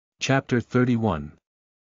Chapter 31.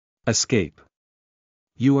 Escape.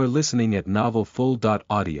 You are listening at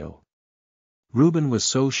NovelFull.audio. Reuben was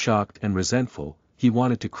so shocked and resentful, he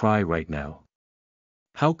wanted to cry right now.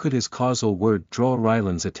 How could his causal word draw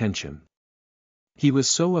Ryland's attention? He was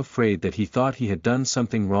so afraid that he thought he had done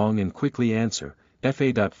something wrong and quickly answer,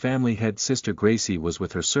 Family head sister Gracie was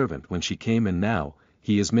with her servant when she came and now,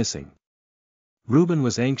 he is missing. Reuben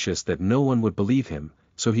was anxious that no one would believe him,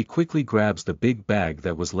 so he quickly grabs the big bag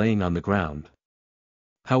that was laying on the ground.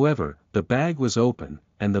 However, the bag was open,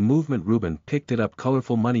 and the movement Reuben picked it up,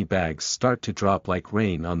 colorful money bags start to drop like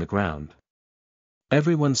rain on the ground.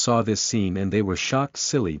 Everyone saw this scene and they were shocked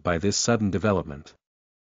silly by this sudden development.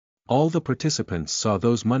 All the participants saw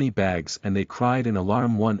those money bags and they cried in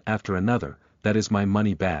alarm one after another, "That is my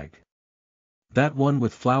money bag. That one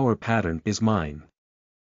with flower pattern is mine.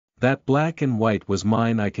 That black and white was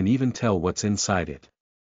mine, I can even tell what's inside it."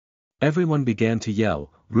 Everyone began to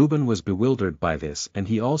yell. Reuben was bewildered by this and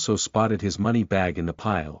he also spotted his money bag in the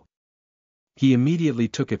pile. He immediately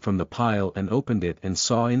took it from the pile and opened it and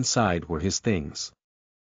saw inside were his things.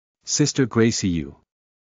 "Sister Gracie, you."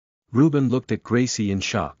 Reuben looked at Gracie in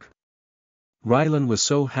shock. Ryland was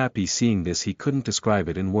so happy seeing this he couldn't describe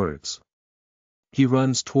it in words. He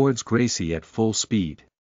runs towards Gracie at full speed.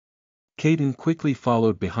 Caden quickly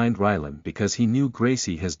followed behind Ryland because he knew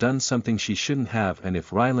Gracie has done something she shouldn't have, and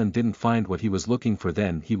if Ryland didn't find what he was looking for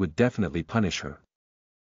then he would definitely punish her.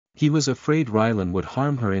 He was afraid Ryland would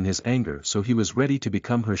harm her in his anger, so he was ready to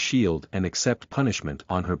become her shield and accept punishment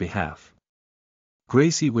on her behalf.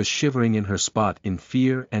 Gracie was shivering in her spot in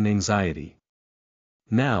fear and anxiety.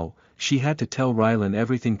 Now, she had to tell Ryland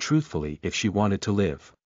everything truthfully if she wanted to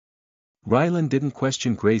live. Ryland didn't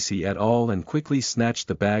question Gracie at all and quickly snatched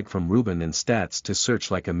the bag from Reuben and Stats to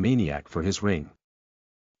search like a maniac for his ring.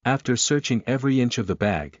 After searching every inch of the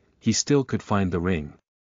bag, he still could find the ring.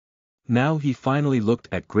 Now he finally looked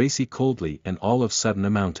at Gracie coldly and all of a sudden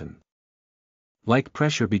a mountain like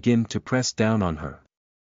pressure began to press down on her.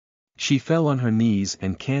 She fell on her knees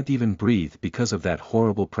and can't even breathe because of that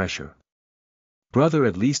horrible pressure. Brother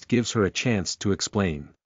at least gives her a chance to explain.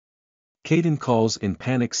 Caden calls in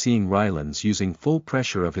panic seeing Ryland's using full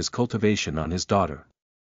pressure of his cultivation on his daughter.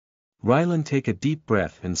 Ryland take a deep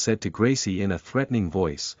breath and said to Gracie in a threatening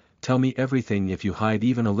voice, "Tell me everything, if you hide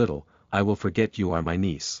even a little, I will forget you are my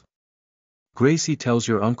niece." Gracie tells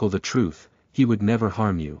your uncle the truth, he would never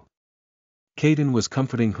harm you. Caden was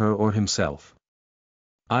comforting her or himself.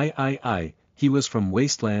 He was from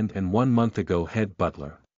Wasteland and 1 month ago head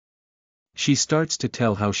butler. She starts to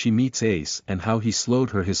tell how she meets Ace and how he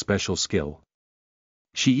slowed her his special skill.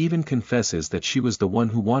 She even confesses that she was the one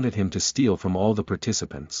who wanted him to steal from all the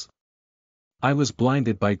participants. "I was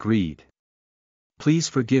blinded by greed. Please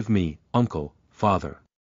forgive me, uncle, father."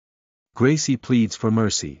 Gracie pleads for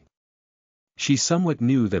mercy. She somewhat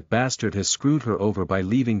knew that Bastard has screwed her over by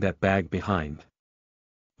leaving that bag behind.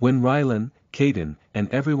 When Ryland, Caden, and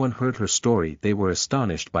everyone heard her story they were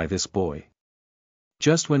astonished by this boy.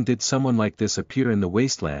 Just when did someone like this appear in the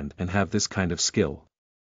Wasteland and have this kind of skill?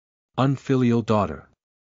 Unfilial daughter.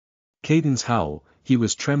 Caden's howl, he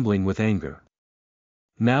was trembling with anger.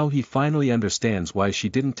 Now he finally understands why she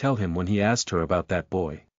didn't tell him when he asked her about that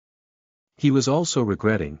boy. He was also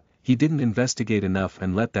regretting, he didn't investigate enough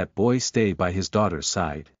and let that boy stay by his daughter's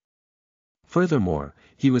side. Furthermore,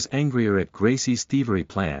 he was angrier at Gracie's thievery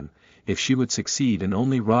plan. If she would succeed and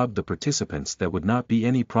only rob the participants, that would not be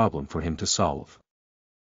any problem for him to solve.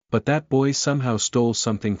 But that boy somehow stole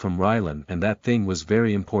something from Ryland and that thing was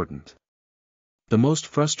very important. The most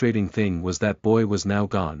frustrating thing was that boy was now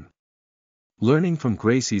gone. Learning from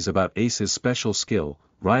Gracie's about Ace's special skill,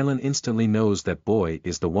 Ryland instantly knows that boy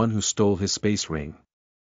is the one who stole his space ring.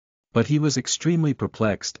 But he was extremely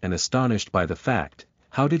perplexed and astonished by the fact,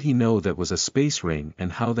 how did he know that was a space ring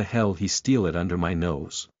and how the hell he steal it under my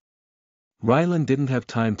nose? Ryland didn't have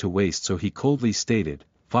time to waste, so he coldly stated,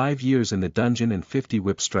 5 years in the dungeon and 50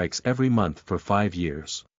 whip strikes every month for 5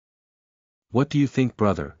 years. What do you think,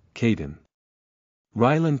 brother, Caden?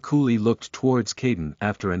 Ryland coolly looked towards Caden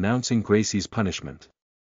after announcing Gracie's punishment.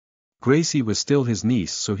 Gracie was still his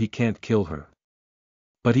niece, so he can't kill her.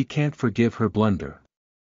 But he can't forgive her blunder.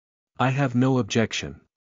 I have no objection.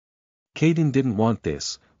 Caden didn't want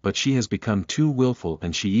this, but she has become too willful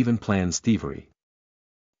and she even plans thievery.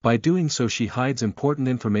 By doing so she hides important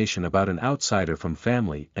information about an outsider from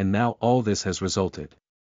family, and now all this has resulted.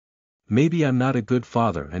 Maybe I'm not a good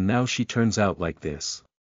father and now she turns out like this.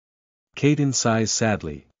 Caden sighs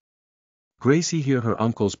sadly. Gracie hear her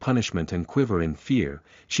uncle's punishment and quiver in fear.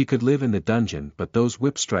 She could live in the dungeon, but those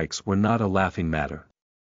whip strikes were not a laughing matter.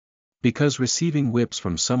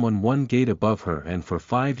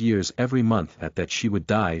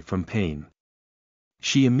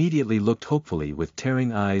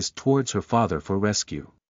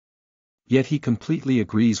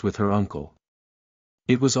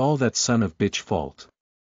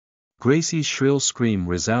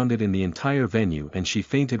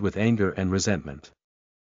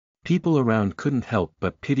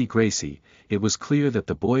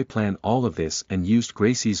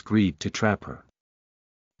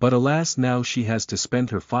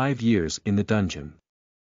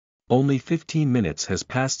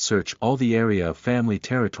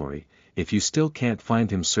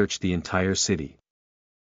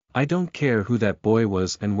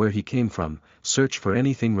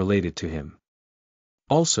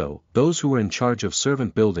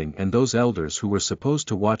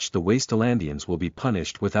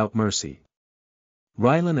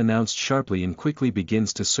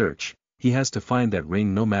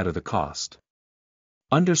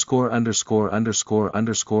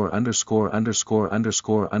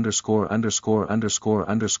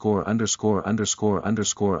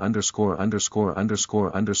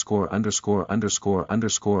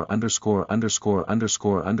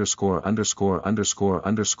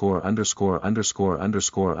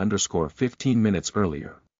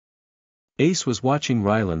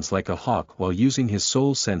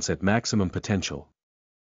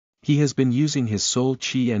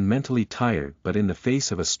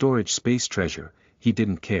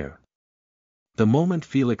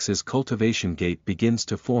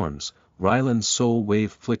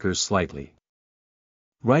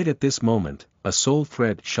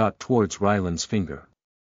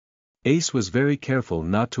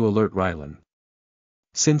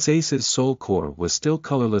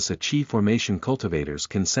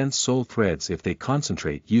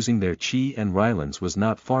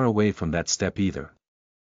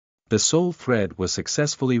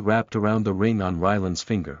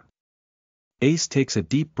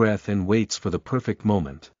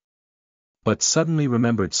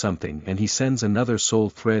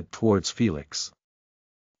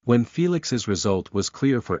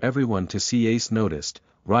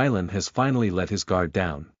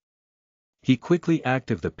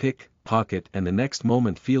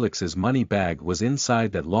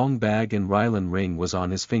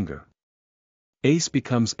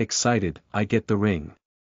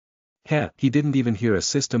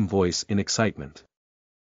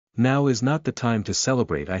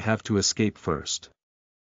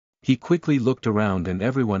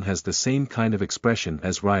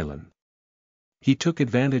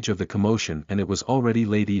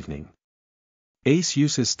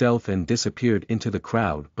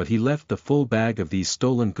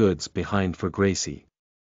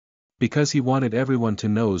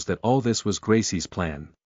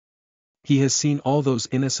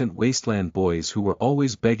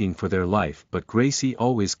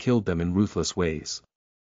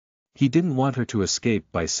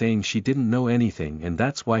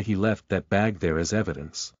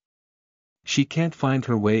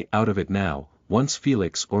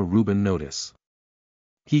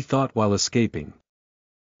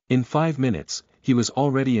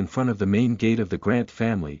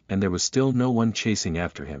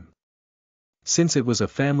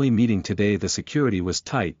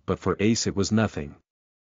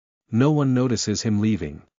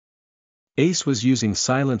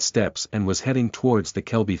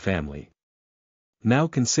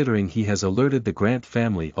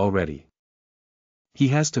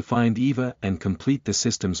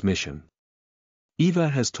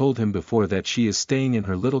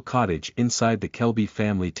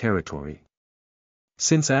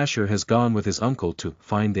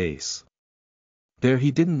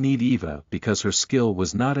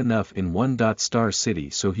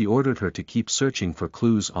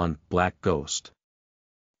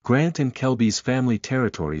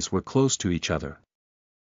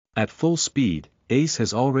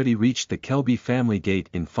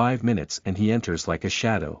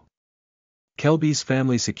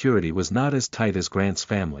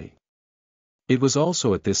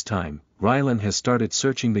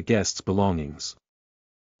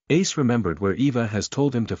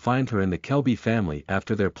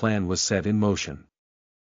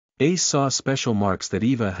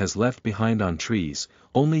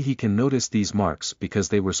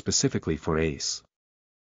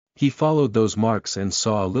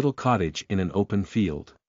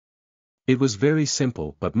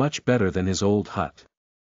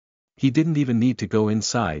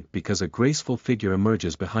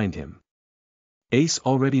 Ace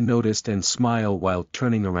already noticed and smiled while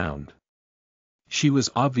turning around. She was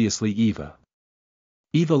obviously Eva.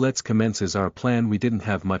 Eva, let's commence our plan, we didn't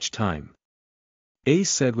have much time. Ace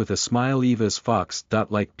said with a smile. Eva's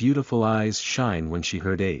fox-like beautiful eyes shine when she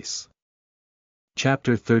heard Ace.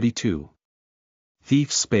 Chapter 32.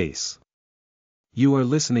 Thief Space. You are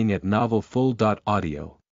listening at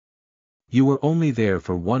NovelFull.audio. You were only there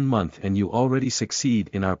for 1 month and you already succeed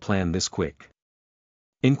in our plan this quick?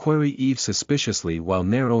 Inquired Eve suspiciously while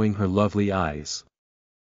narrowing her lovely eyes.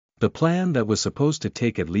 The plan that was supposed to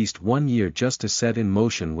take at least 1 year just to set in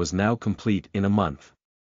motion was now complete in a month.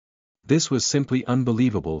 This was simply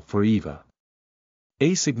unbelievable for Eva.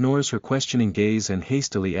 Ace ignores her questioning gaze and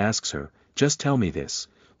hastily asks her, just tell me this,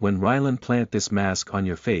 when Ryland plant this mask on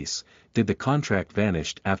your face, did the contract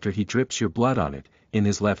vanish after he drips your blood on it, in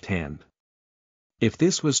his left hand? If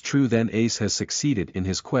this was true, then Ace has succeeded in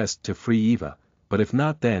his quest to free Eva, but if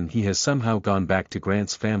not, then he has somehow gone back to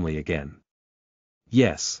Grant's family again.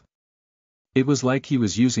 Yes. It was like he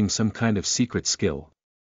was using some kind of secret skill.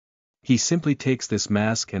 He simply takes this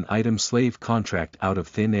mask and item slave contract out of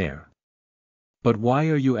thin air. But why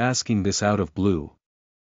are you asking this out of blue?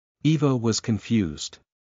 Eva was confused.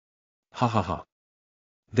 Ha ha ha.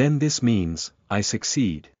 Then this means, I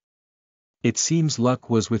succeed. It seems luck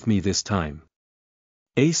was with me this time.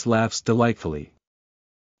 Ace laughs delightfully.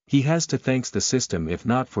 He has to thank the system, if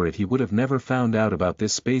not for it he would have never found out about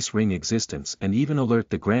this space ring existence and even alert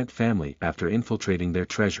the Grant family after infiltrating their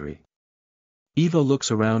treasury. Eva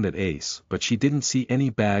looks around at Ace, but she didn't see any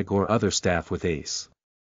bag or other staff with Ace.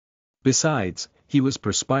 Besides, he was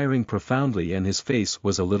perspiring profoundly and his face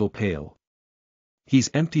was a little pale. He's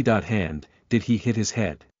empty. Hand, did he hit his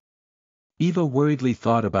head? Eva worriedly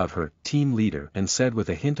thought about her team leader and said with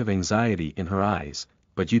a hint of anxiety in her eyes,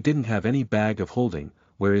 but you didn't have any bag of holding.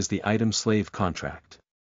 Where is the item slave contract?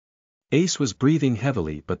 Ace was breathing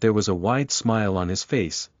heavily, but there was a wide smile on his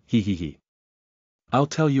face. He. I'll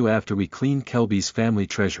tell you after we clean Kelby's family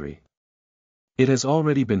treasury. It has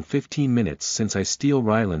already been 15 minutes since I steal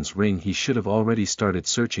Ryland's ring. He should have already started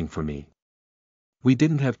searching for me. We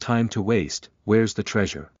didn't have time to waste. Where's the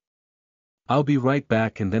treasure? I'll be right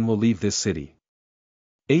back and then we'll leave this city.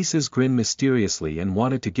 Aces grinned mysteriously and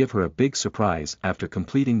wanted to give her a big surprise after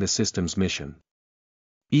completing the system's mission.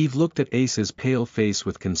 Eve looked at Ace's pale face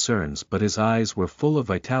with concerns, but his eyes were full of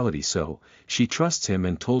vitality, so she trusts him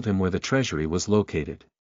and told him where the treasury was located.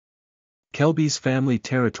 Kelby's family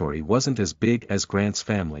territory wasn't as big as Grant's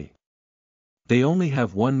family. They only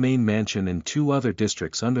have 1 main mansion and 2 other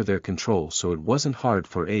districts under their control, so it wasn't hard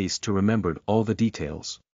for Ace to remember all the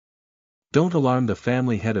details. Don't alarm the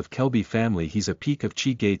family head of Kelby family, he's a peak of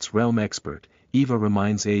Chi Gates realm expert, Eva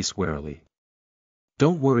reminds Ace warily.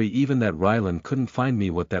 Don't worry, even that Ryland couldn't find me.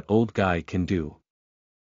 What that old guy can do.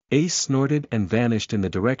 Ace snorted and vanished in the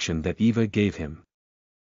direction that Eva gave him.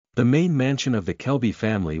 The main mansion of the Kelby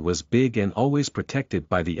family was big and always protected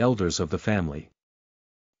by the elders of the family.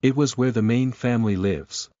 It was where the main family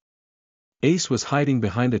lives. Ace was hiding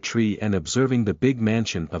behind a tree and observing the big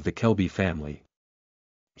mansion of the Kelby family.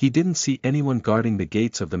 He didn't see anyone guarding the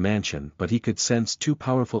gates of the mansion, but he could sense 2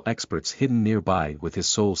 powerful experts hidden nearby with his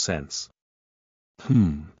soul sense.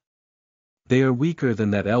 They are weaker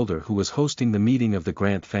than that elder who was hosting the meeting of the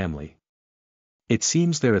Grant family. It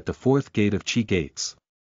seems they're at the 4th gate of Chi Gates.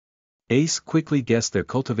 Ace quickly guessed their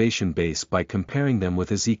cultivation base by comparing them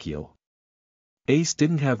with Ezekiel. Ace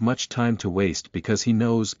didn't have much time to waste because he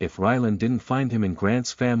knows if Ryland didn't find him in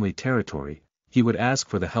Grant's family territory, he would ask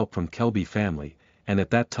for the help from Kelby family, and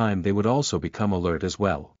at that time they would also become alert as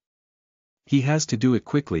well. He has to do it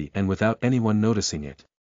quickly and without anyone noticing it.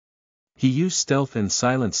 He used stealth and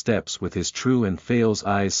silent steps with his true and fail's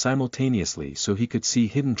eyes simultaneously so he could see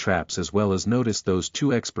hidden traps as well as notice those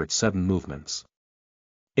 2 experts' sudden movements.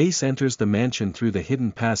 Ace enters the mansion through the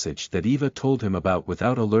hidden passage that Eva told him about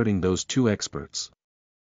without alerting those 2 experts.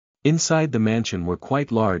 Inside the mansion were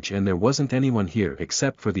quite large and there wasn't anyone here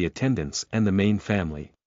except for the attendants and the main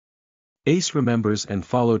family. Ace remembers and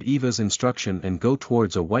followed Eva's instruction and go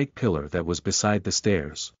towards a white pillar that was beside the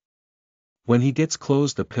stairs. When he gets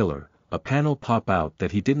close the pillar, a panel pop out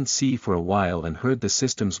that he didn't see for a while and heard the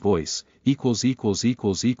system's voice,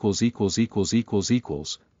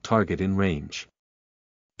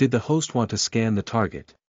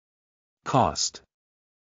 =========================================================================================================================================================================================================================================================================================================================================================================================Cost.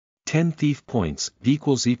 10 thief points,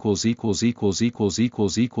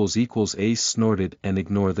 Ace snorted and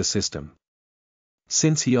ignored the system.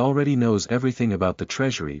 Since he already knows everything about the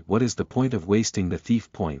treasury, what is the point of wasting the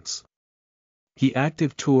thief points? He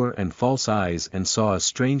active tour and false eyes and saw a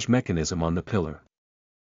strange mechanism on the pillar.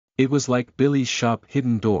 It was like Billy's shop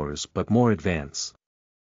hidden doors but more advanced.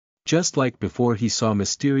 Just like before, he saw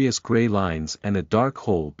mysterious gray lines and a dark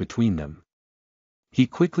hole between them. He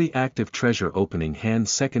quickly active treasure opening hand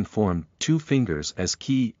second form 2 fingers as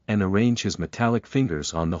key and arrange his metallic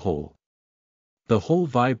fingers on the hole. The hole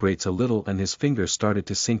vibrates a little and his fingers started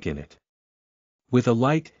to sink in it. With a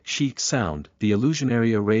light, chic sound, the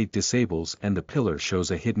illusionary array disables and the pillar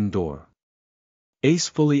shows a hidden door. Ace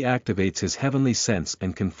fully activates his heavenly sense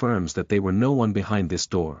and confirms that there were no one behind this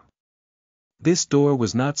door. This door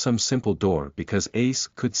was not some simple door because Ace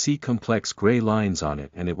could see complex gray lines on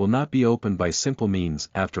it, and it will not be opened by simple means.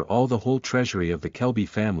 After all, the whole treasury of the Kelby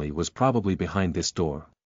family was probably behind this door.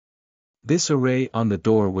 This array on the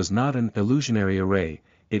door was not an illusionary array,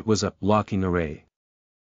 it was a locking array.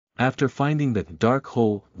 After finding the dark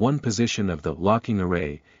hole, one position of the locking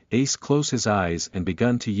array, Ace closed his eyes and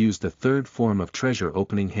begun to use the third form of treasure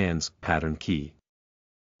opening hands pattern key.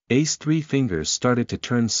 Ace's 3 fingers started to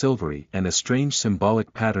turn silvery and a strange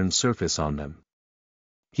symbolic pattern surface on them.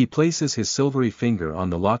 He places his silvery finger on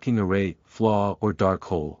the locking array, flaw or dark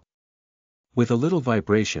hole. With a little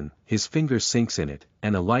vibration, his finger sinks in it,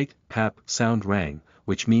 and a light, pap sound rang,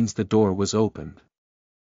 which means the door was opened.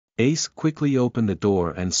 Ace quickly opened the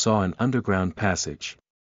door and saw an underground passage.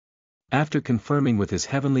 After confirming with his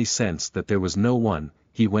heavenly sense that there was no one,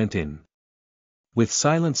 he went in. With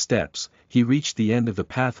silent steps, he reached the end of the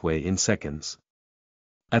pathway in seconds.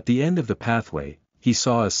 At the end of the pathway, he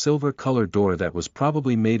saw a silver-colored door that was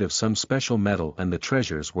probably made of some special metal, and the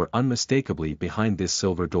treasures were unmistakably behind this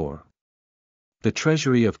silver door. The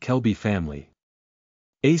treasury of Kelby family.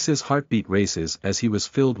 Ace's heartbeat races as he was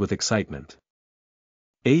filled with excitement.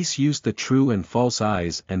 Ace used the true and false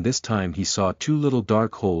eyes, and this time he saw 2 little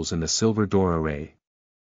dark holes in the silver door array.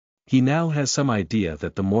 He now has some idea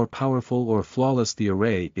that the more powerful or flawless the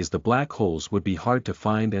array is, the black holes would be hard to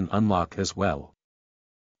find and unlock as well.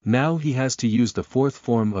 Now he has to use the 4th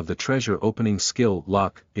form of the treasure opening skill,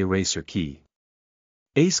 lock, eraser key.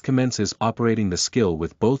 Ace commences operating the skill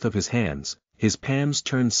with both of his hands, his palms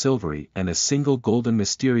turned silvery and a single golden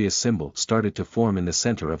mysterious symbol started to form in the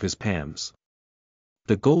center of his palms.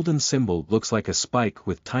 The golden symbol looks like a spike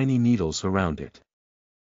with tiny needles around it.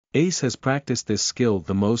 Ace has practiced this skill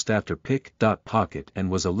the most after pick-pocket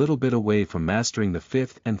and was a little bit away from mastering the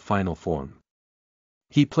 5th and final form.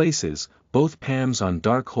 He places both palms on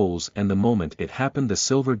dark holes, and the moment it happened the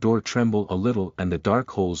silver door trembled a little and the dark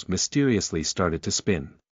holes mysteriously started to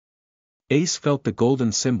spin. Ace felt the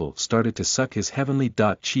golden symbol started to suck his heavenly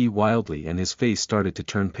chi wildly and his face started to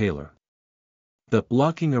turn paler. The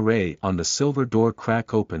locking array on the silver door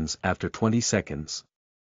crack opens after 20 seconds.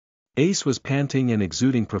 Ace was panting and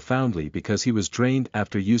exuding profoundly because he was drained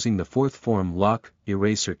after using the 4th form lock,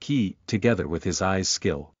 eraser key, together with his eyes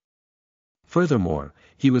skill. Furthermore,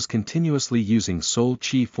 he was continuously using soul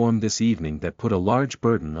chi form this evening that put a large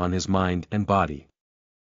burden on his mind and body.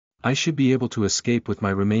 I should be able to escape with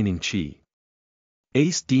my remaining chi.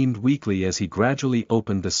 Ace deemed weakly as he gradually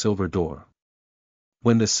opened the silver door.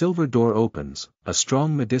 When the silver door opens, a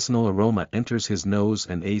strong medicinal aroma enters his nose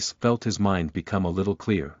and Ace felt his mind become a little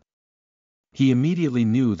clear. He immediately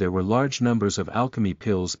knew there were large numbers of alchemy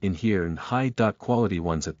pills in here and high-quality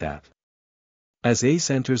ones at that. As Ace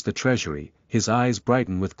enters the treasury, his eyes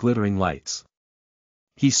brighten with glittering lights.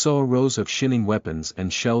 He saw rows of shining weapons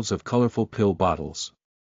and shelves of colorful pill bottles.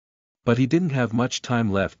 But he didn't have much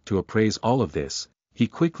time left to appraise all of this. He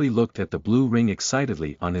quickly looked at the blue ring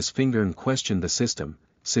excitedly on his finger and questioned the system.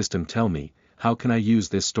 System, tell me, how can I use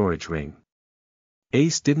this storage ring?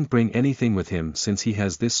 Ace didn't bring anything with him since he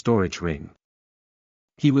has this storage ring.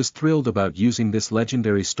 He was thrilled about using this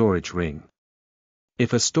legendary storage ring.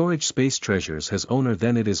 If a storage space treasures has owner,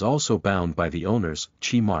 then it is also bound by the owner's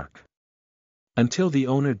chi mark. Until the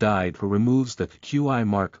owner died or removes the QI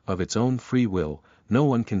mark of its own free will, no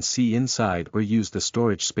one can see inside or use the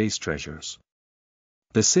storage space treasures.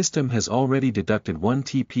 The system has already deducted 1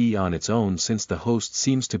 TP on its own since the host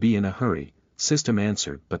seems to be in a hurry. System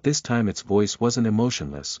answered, but this time its voice wasn't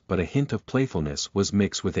emotionless, but a hint of playfulness was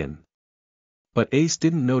mixed within. But Ace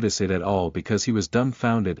didn't notice it at all because he was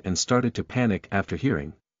dumbfounded and started to panic after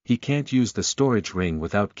hearing, he can't use the storage ring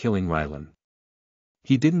without killing Rylan.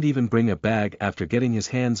 He didn't even bring a bag after getting his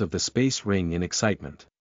hands of the space ring in excitement.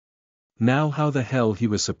 Now how the hell he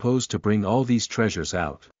was supposed to bring all these treasures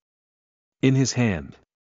out? In his hand.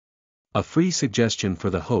 A free suggestion for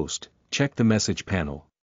the host, check the message panel.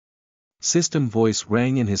 System voice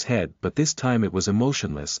rang in his head, but this time it was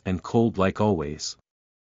emotionless and cold like always.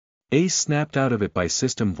 Ace snapped out of it by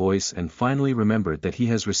system voice and finally remembered that he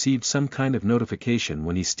has received some kind of notification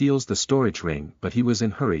when he steals the storage ring, but he was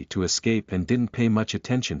in hurry to escape and didn't pay much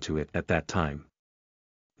attention to it at that time.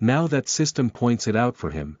 Now that system points it out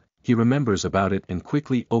for him, he remembers about it and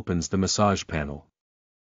quickly opens the massage panel.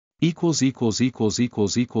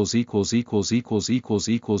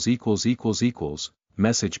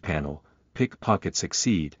 Message panel, pickpocket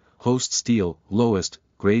succeed, host steal, lowest,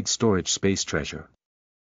 grade storage space treasure.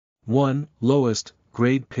 1. Lowest,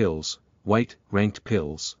 grade pills, white, ranked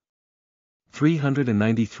pills.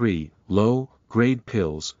 393, low, grade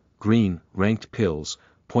pills, green, ranked pills,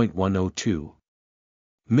 0.102.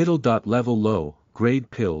 Middle. Level low,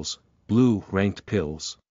 grade pills, blue, ranked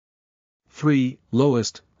pills. 3.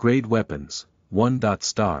 Lowest, grade weapons, 1.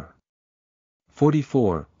 Star.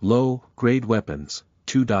 44, low, grade weapons,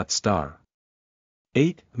 2. Star.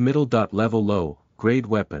 8. Middle. Level low, grade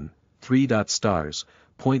weapon, 3. Stars,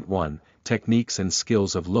 0.1, techniques and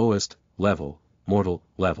skills of lowest, level, mortal,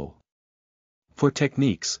 level. For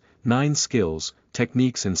techniques, 9 skills,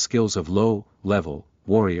 techniques and skills of low, level,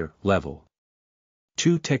 warrior, level.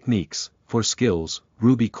 2 techniques, for skills,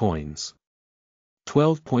 ruby coins.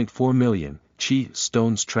 12.4 million, chi,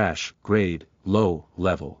 stones trash, grade, low,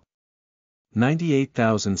 level.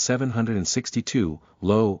 98,762,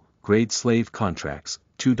 low, grade slave contracts,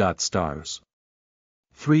 2. Stars.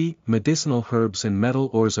 3. Medicinal herbs and metal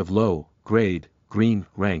ores of low, grade, green,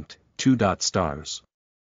 ranked, 2. Stars.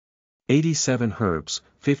 87 herbs,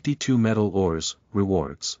 52 metal ores,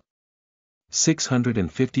 rewards.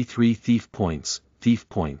 653 thief points,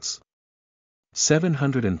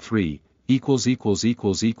 703,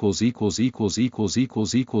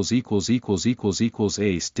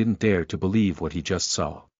 Ace didn't dare to believe what he just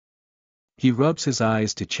saw. He rubs his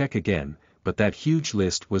eyes to check again, but that huge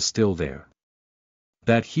list was still there.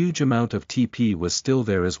 That huge amount of TP was still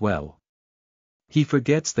there as well. He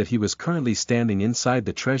forgets that he was currently standing inside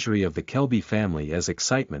the treasury of the Kelby family as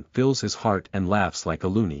excitement fills his heart and laughs like a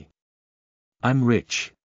loony. I'm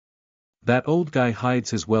rich. That old guy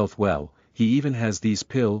hides his wealth well, he even has these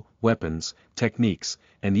pill, weapons, techniques,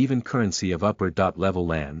 and even currency of upper. Level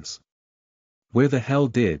lands. Where the hell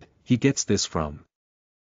did he gets this from?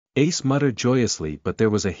 Ace muttered joyously, but there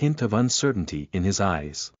was a hint of uncertainty in his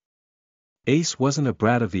eyes. Ace wasn't a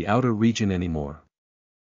brat of the outer region anymore.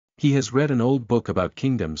 He has read an old book about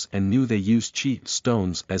kingdoms and knew they used chi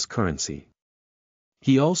stones as currency.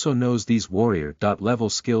 He also knows these warrior. Level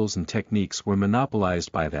skills and techniques were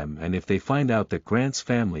monopolized by them, and if they find out that Grant's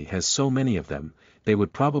family has so many of them, they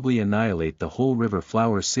would probably annihilate the whole River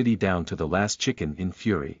Flower City down to the last chicken in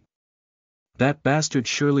fury. That bastard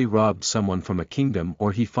surely robbed someone from a kingdom,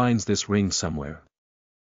 or he finds this ring somewhere.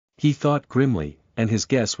 He thought grimly, and his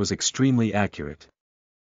guess was extremely accurate.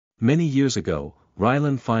 Many years ago,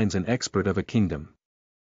 Rylan finds an expert of a kingdom.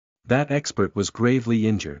 That expert was gravely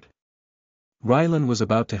injured. Rylan was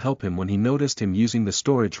about to help him when he noticed him using the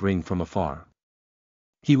storage ring from afar.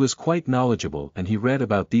 He was quite knowledgeable, and he read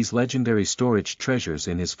about these legendary storage treasures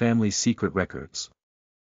in his family's secret records.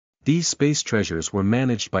 These space treasures were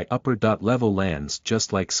managed by upper. Level lands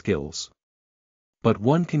just like skills. But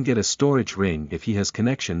one can get a storage ring if he has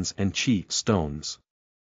connections and chi stones.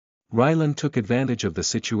 Rylan took advantage of the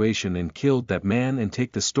situation and killed that man and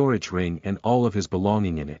take the storage ring and all of his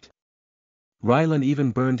belonging in it. Rylan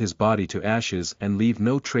even burned his body to ashes and leave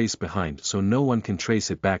no trace behind, so no one can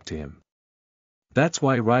trace it back to him. That's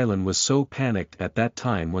why Rylan was so panicked at that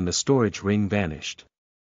time when the storage ring vanished.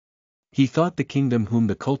 He thought the kingdom whom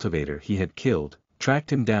the cultivator he had killed,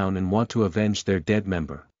 tracked him down and want to avenge their dead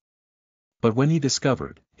member. But when he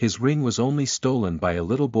discovered, his ring was only stolen by a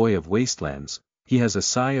little boy of wastelands, he has a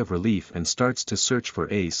sigh of relief and starts to search for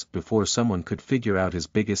Ace before someone could figure out his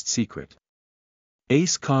biggest secret.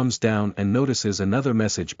 Ace calms down and notices another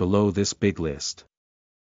message below this big list.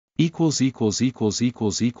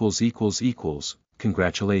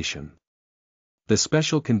 Congratulations. The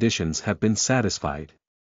special conditions have been satisfied.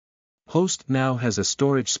 Host now has a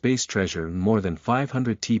storage space treasure more than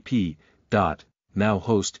 500 TP. Now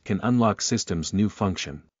host can unlock system's new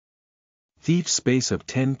function. Thief space of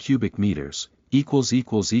 10 cubic meters,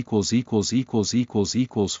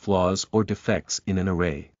 flaws or defects in an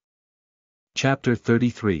array. Chapter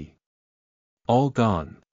 33. All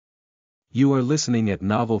gone. You are listening at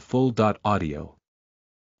novelfull.audio.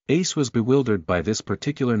 Ace was bewildered by this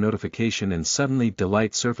particular notification and suddenly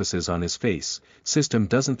delight surfaces on his face. System,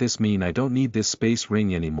 doesn't this mean I don't need this space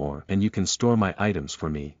ring anymore and you can store my items for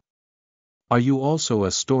me? Are you also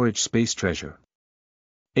a storage space treasure?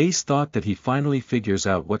 Ace thought that he finally figures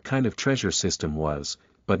out what kind of treasure system was,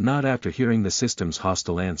 but not after hearing the system's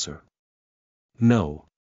hostile answer. No.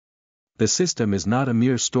 The system is not a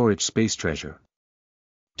mere storage space treasure.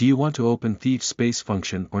 Do you want to open thief space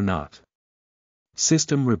function or not?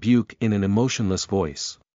 System rebuke in an emotionless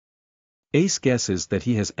voice. Ace guesses that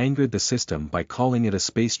he has angered the system by calling it a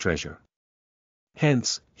space treasure.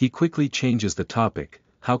 Hence, he quickly changes the topic,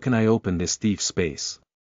 how can I open this thief's space?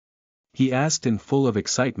 He asked in full of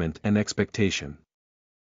excitement and expectation.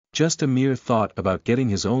 Just a mere thought about getting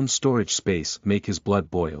his own storage space make his blood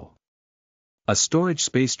boil. A storage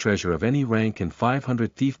space treasure of any rank and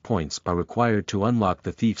 500 thief points are required to unlock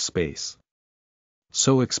the thief's space.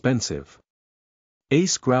 So expensive.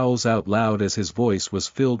 Ace growls out loud as his voice was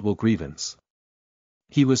filled with grievance.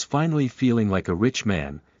 He was finally feeling like a rich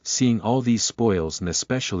man, seeing all these spoils and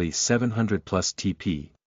especially 700 plus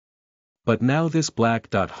TP. But now this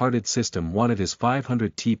black-hearted system wanted his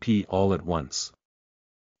 500 TP all at once.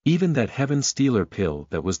 Even that Heaven Stealer pill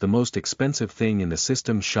that was the most expensive thing in the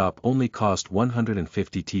system shop only cost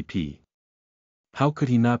 150 TP. How could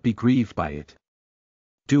he not be grieved by it?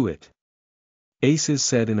 Do it. Aces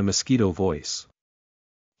said in a mosquito voice.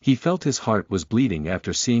 He felt his heart was bleeding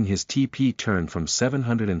after seeing his TP turn from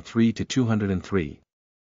 703 to 203.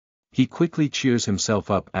 He quickly cheers himself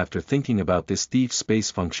up after thinking about this thief space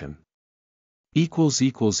function.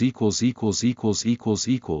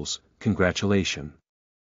 Congratulations.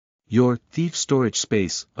 Your thief storage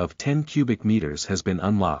space of 10 cubic meters has been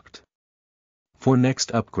unlocked. For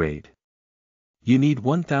next upgrade, you need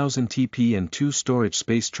 1000 TP and 2 storage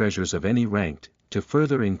space treasures of any rank. To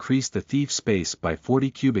further increase the thief space by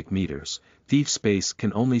 40 cubic meters, thief space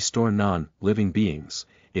can only store non-living beings,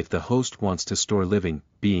 if the host wants to store living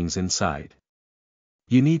beings inside.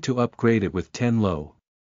 You need to upgrade it with 10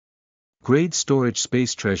 low-grade storage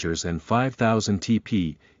space treasures and 5000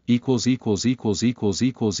 TP,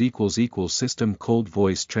 system cold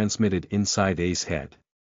voice transmitted inside Ace head.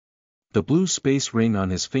 The blue space ring on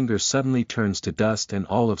his finger suddenly turns to dust and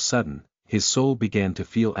all of a sudden, his soul began to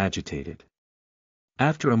feel agitated.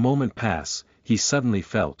 After a moment pass, he suddenly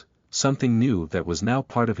felt something new that was now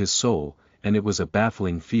part of his soul, and it was a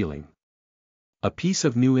baffling feeling. A piece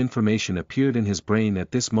of new information appeared in his brain at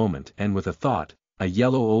this moment, and with a thought, a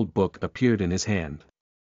yellow old book appeared in his hand.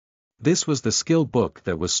 This was the skill book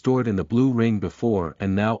that was stored in the blue ring before,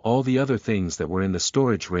 and now all the other things that were in the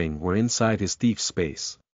storage ring were inside his thief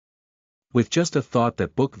space. With just a thought,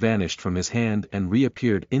 that book vanished from his hand and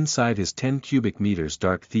reappeared inside his 10 cubic meters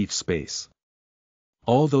dark thief space.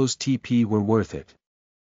 All those TP were worth it.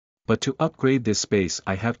 But to upgrade this space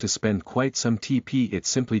I have to spend quite some TP. It's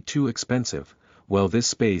simply too expensive. Well, this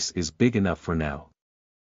space is big enough for now.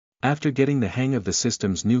 After getting the hang of the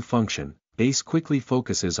system's new function, Ace quickly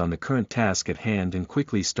focuses on the current task at hand and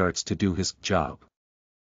quickly starts to do his job.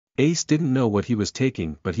 Ace didn't know what he was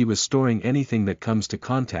taking, but he was storing anything that comes to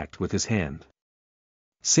contact with his hand.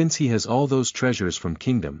 Since he has all those treasures from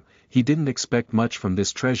Kingdom, he didn't expect much from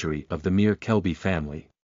this treasury of the mere Kelby family.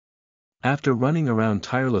 After running around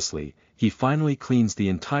tirelessly, he finally cleans the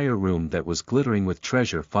entire room that was glittering with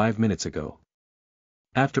treasure 5 minutes ago.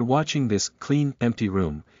 After watching this clean, empty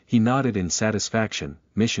room, he nodded in satisfaction.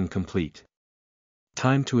 Mission complete.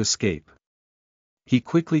 Time to escape. He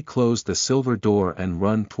quickly closed the silver door and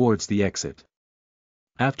run towards the exit.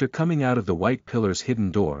 After coming out of the white pillar's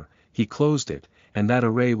hidden door, he closed it, and that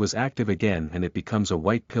array was active again and it becomes a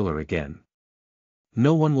white pillar again.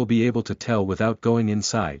 No one will be able to tell without going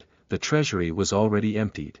inside. The treasury was already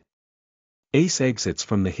emptied. Ace exits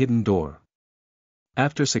from the hidden door.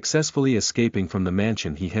 After successfully escaping from the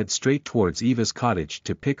mansion, he heads straight towards Eva's cottage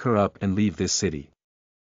to pick her up and leave this city.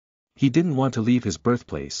 He didn't want to leave his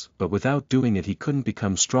birthplace, but without doing it he couldn't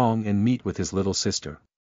become strong and meet with his little sister.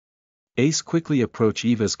 Ace quickly approached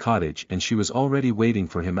Eva's cottage and she was already waiting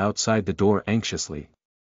for him outside the door anxiously.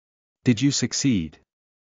 "Did you succeed?"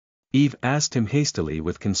 Eve asked him hastily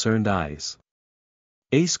with concerned eyes.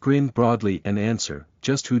 Ace grinned broadly and answered,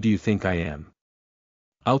 "Just who do you think I am?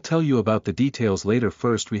 I'll tell you about the details later.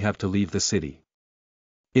 First we have to leave the city.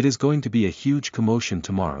 It is going to be a huge commotion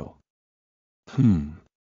tomorrow."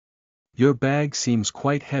 Your bag seems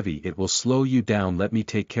quite heavy. It will slow you down. Let me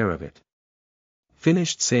take care of it."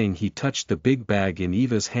 Finished saying, he touched the big bag in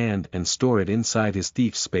Eva's hand and stored it inside his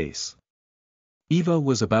thief space. Eva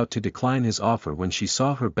was about to decline his offer when she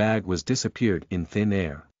saw her bag was disappeared in thin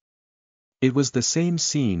air. It was the same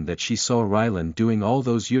scene that she saw Rylan doing all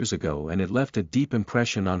those years ago, and it left a deep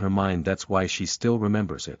impression on her mind. That's why she still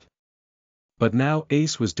remembers it. But now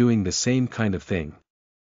Ace was doing the same kind of thing.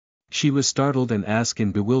 She was startled and asked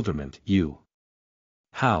in bewilderment, "You?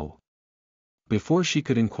 How?" Before she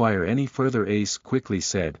could inquire any further, Ace quickly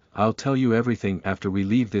said, "I'll tell you everything after we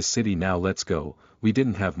leave this city. Now let's go, we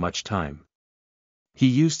didn't have much time." He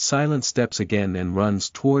used silent steps again and runs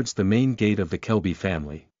towards the main gate of the Kelby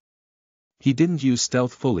family. He didn't use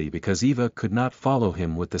stealth fully because Eva could not follow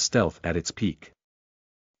him with the stealth at its peak.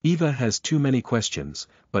 Eva has too many questions,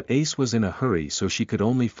 but Ace was in a hurry so she could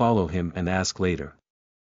only follow him and ask later.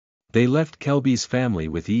 They left Kelby's family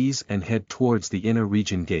with ease and head towards the inner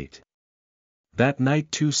region gate. That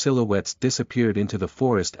night two silhouettes disappeared into the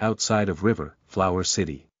forest outside of River, Flower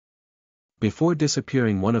City. Before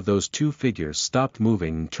disappearing, one of those two figures stopped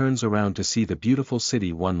moving and turns around to see the beautiful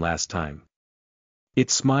city one last time. It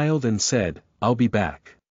smiled and said, "I'll be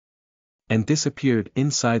back," and disappeared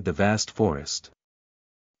inside the vast forest.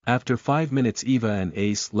 After 5 minutes Eva and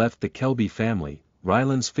Ace left the Kelby family.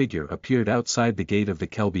 Ryland's figure appeared outside the gate of the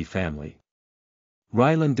Kelby family.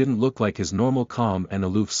 Ryland didn't look like his normal calm and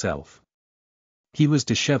aloof self. He was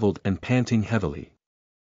disheveled and panting heavily.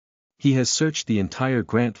 He has searched the entire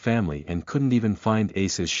Grant family and couldn't even find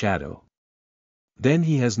Ace's shadow. Then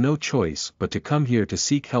he has no choice but to come here to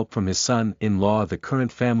seek help from his son-in-law, the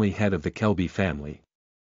current family head of the Kelby family.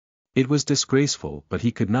 It was disgraceful, but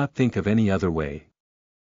he could not think of any other way.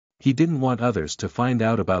 He didn't want others to find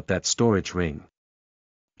out about that storage ring.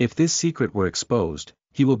 If this secret were exposed,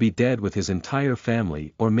 he will be dead with his entire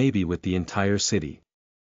family or maybe with the entire city.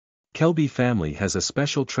 Kelby family has a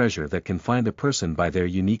special treasure that can find a person by their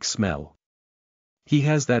unique smell. He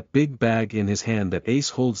has that big bag in his hand that Ace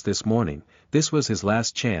holds this morning. This was his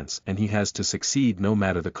last chance and he has to succeed no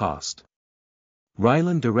matter the cost.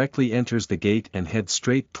 Ryland directly enters the gate and heads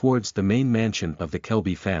straight towards the main mansion of the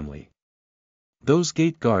Kelby family. Those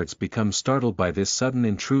gate guards become startled by this sudden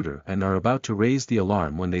intruder and are about to raise the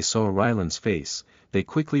alarm when they saw Ryland's face. They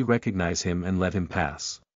quickly recognize him and let him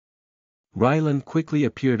pass. Ryland quickly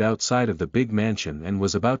appeared outside of the big mansion and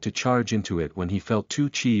was about to charge into it when he felt two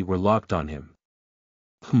chi were locked on him.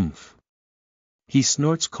 Humph. He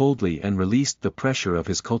snorts coldly and released the pressure of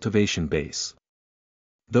his cultivation base.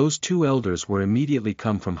 Those two elders were immediately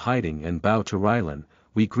come from hiding and bow to Ryland.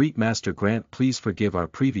 "We greet Master Grant, please forgive our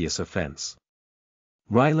previous offense."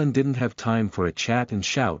 Ryland didn't have time for a chat and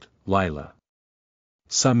shout, "Lila!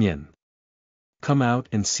 Sumyen! Come out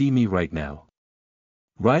and see me right now."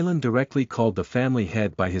 Ryland directly called the family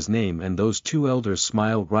head by his name and those two elders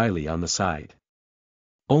smiled wryly on the side.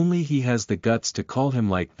 Only he has the guts to call him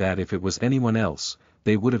like that. If it was anyone else,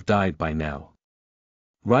 they would have died by now.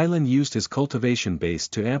 Ryland used his cultivation base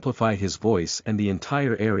to amplify his voice and the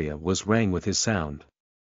entire area was rang with his sound.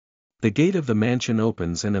 The gate of the mansion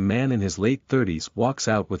opens and a man in his late 30s walks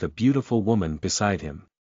out with a beautiful woman beside him.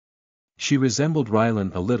 She resembled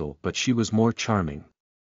Ryland a little, but she was more charming.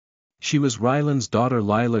 She was Ryland's daughter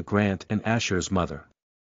Lila Grant and Asher's mother.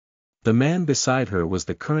 The man beside her was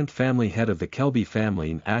the current family head of the Kelby family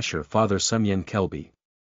and Asher father Sumyen Kelby.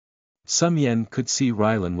 Sumyen could see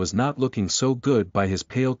Ryland was not looking so good by his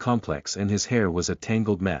pale complex and his hair was a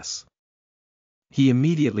tangled mess. He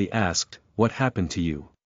immediately asked, "What happened to you?"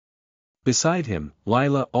 Beside him,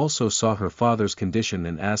 Lila also saw her father's condition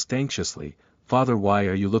and asked anxiously, "Father, why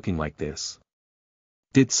are you looking like this?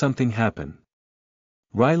 Did something happen?"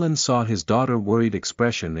 Ryland saw his daughter's worried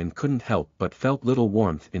expression and couldn't help but felt little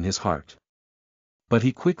warmth in his heart. But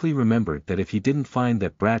he quickly remembered that if he didn't find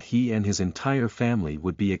that brat he and his entire family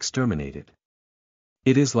would be exterminated.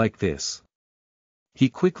 "It is like this." He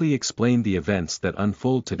quickly explained the events that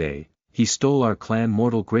unfold today. "He stole our clan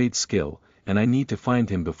mortal grade skill, and I need to find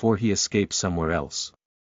him before he escapes somewhere else.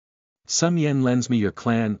 Sumyen lends me your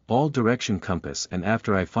clan all direction compass and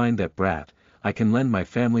after I find that brat, I can lend my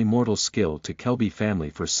family mortal skill to Kelby family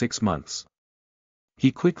for 6 months.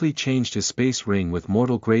 He quickly changed his space ring with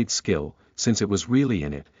mortal grade skill, since it was really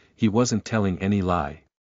in it, he wasn't telling any lie.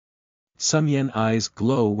 Sumyen's eyes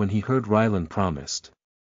glow when he heard Ryland promised.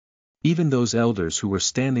 Even those elders who were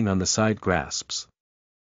standing on the side grasps.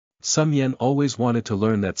 Sumyen always wanted to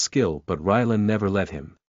learn that skill but Ryland never let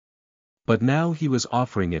him. But now he was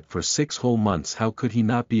offering it for 6 whole months. How could he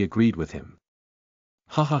not be agreed with him?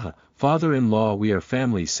 "Ha ha ha, father-in-law, we are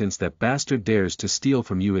family. Since that bastard dares to steal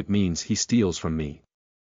from you, it means he steals from me.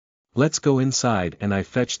 Let's go inside and I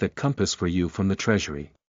fetch that compass for you from the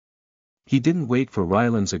treasury." He didn't wait for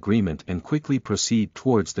Ryland's agreement and quickly proceed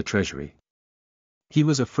towards the treasury. He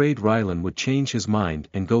was afraid Ryland would change his mind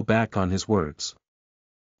and go back on his words.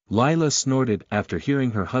 Lila snorted after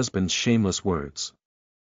hearing her husband's shameless words.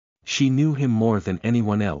 She knew him more than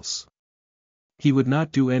anyone else. He would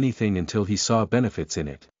not do anything until he saw benefits in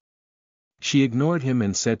it. She ignored him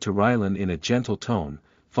and said to Ryland in a gentle tone,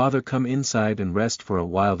 "Father, come inside and rest for a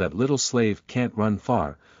while. That little slave can't run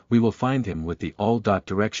far, we will find him with the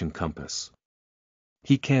all-direction compass.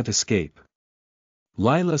 He can't escape."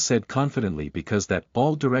 Lila said confidently, because that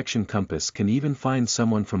all-direction compass can even find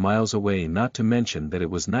someone from miles away, not to mention that it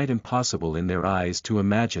was night impossible in their eyes to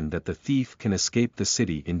imagine that the thief can escape the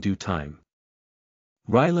city in due time.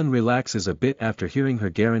 Rylan relaxes a bit after hearing her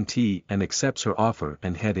guarantee and accepts her offer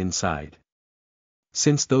and head inside.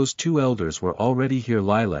 Since those two elders were already here,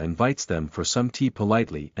 Lila invites them for some tea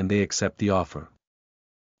politely and they accept the offer.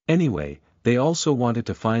 Anyway, they also wanted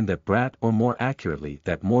to find that brat, or more accurately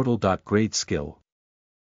that mortal. Grade skill.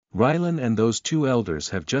 Rylan and those two elders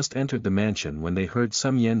have just entered the mansion when they heard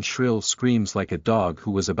Sum Yen's shrill screams like a dog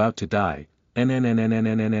who was about to die.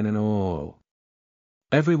 Oh.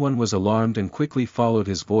 Everyone was alarmed and quickly followed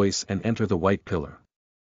his voice and entered the white pillar.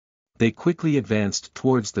 They quickly advanced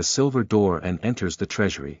towards the silver door and enters the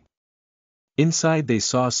treasury. Inside they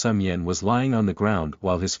saw Sum Yen was lying on the ground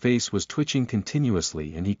while his face was twitching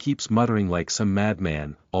continuously and he keeps muttering like some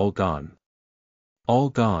madman, all gone. All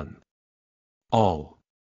gone. All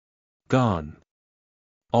gone.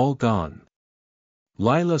 All gone.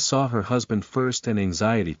 Lila saw her husband first and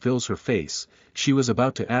anxiety fills her face. She was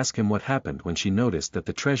about to ask him what happened when she noticed that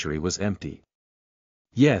the treasury was empty.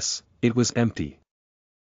 Yes, it was empty.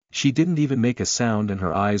 She didn't even make a sound and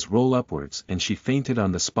her eyes roll upwards and she fainted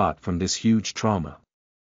on the spot from this huge trauma.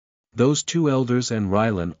 Those two elders and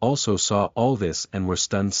Rylan also saw all this and were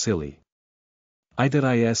stunned silly.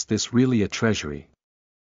 Is this really a treasury?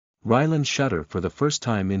 Rylan shuddered for the first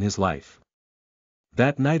time in his life.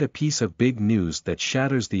 That night a piece of big news that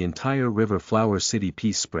shatters the entire River Flower City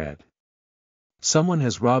peace spread. Someone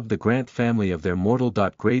has robbed the Grant family of their mortal.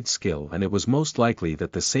 Grade skill and it was most likely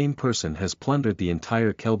that the same person has plundered the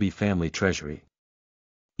entire Kelby family treasury.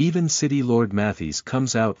 Even City Lord Matthews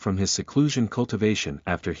comes out from his seclusion cultivation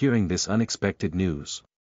after hearing this unexpected news.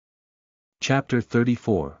 Chapter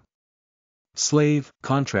 34. Slave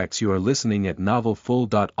Contracts. You are listening at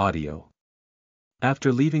NovelFull.audio.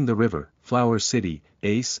 After leaving the river, Flower City,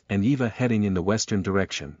 Ace and Eva heading in the western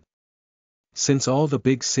direction. Since all the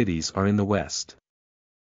big cities are in the west,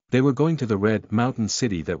 they were going to the Red Mountain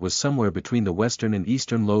City that was somewhere between the western and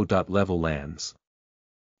eastern low-level lands.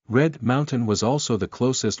 Red Mountain was also the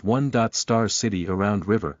closest one-star city around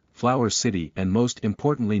River, Flower City, and most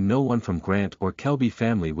importantly no one from Grant or Kelby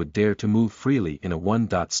family would dare to move freely in a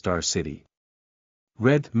one-star city.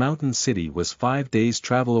 Red Mountain City was 5 days'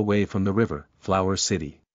 travel away from the river, Flower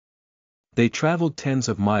City. They traveled tens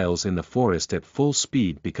of miles in the forest at full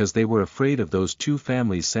speed because they were afraid of those two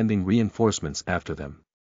families sending reinforcements after them.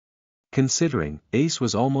 Considering Ace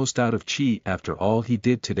was almost out of chi after all he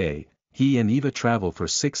did today, he and Eva travel for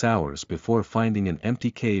 6 hours before finding an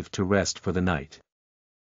empty cave to rest for the night.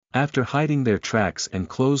 After hiding their tracks and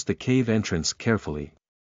closed the cave entrance carefully,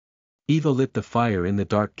 Eva lit the fire in the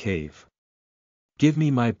dark cave. Give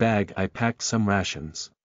me my bag. I packed some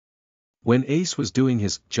rations. When Ace was doing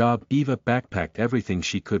his job, Eva backpacked everything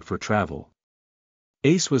she could for travel.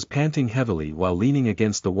 Ace was panting heavily while leaning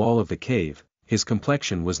against the wall of the cave. His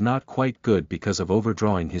complexion was not quite good because of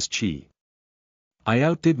overdrawing his chi. I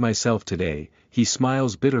outdid myself today. He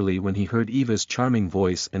smiles bitterly when he heard Eva's charming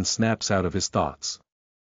voice and snaps out of his thoughts.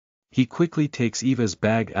 He quickly takes Eva's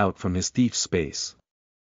bag out from his thief's space.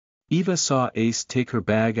 Eva saw Ace take her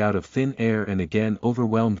bag out of thin air and again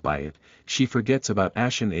overwhelmed by it, she forgets about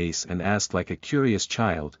Ashen Ace and asked like a curious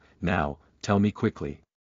child, now, tell me quickly.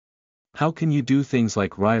 How can you do things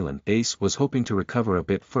like Rylan? Ace was hoping to recover a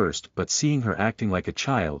bit first but seeing her acting like a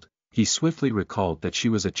child, he swiftly recalled that she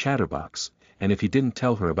was a chatterbox, and if he didn't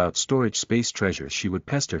tell her about storage space treasures she would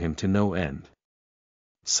pester him to no end.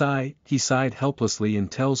 He sighed helplessly and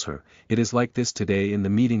tells her, it is like this today in the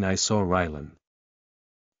meeting I saw Rylan.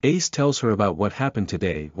 Ace tells her about what happened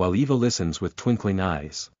today while Eva listens with twinkling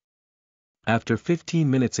eyes. After 15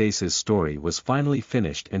 minutes Ace's story was finally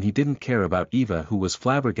finished and he didn't care about Eva who was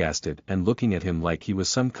flabbergasted and looking at him like he was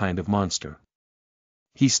some kind of monster.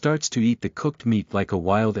 He starts to eat the cooked meat like a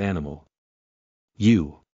wild animal.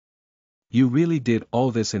 You really did all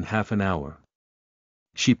this in half an hour?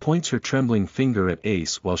 She points her trembling finger at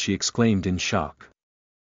Ace while she exclaimed in shock.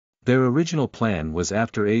 Their original plan was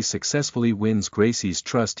after Ace successfully wins Gracie's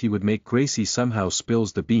trust he would make Gracie somehow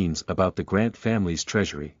spills the beans about the Grant family's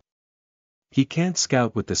treasury. He can't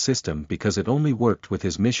scout with the system because it only worked with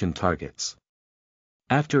his mission targets.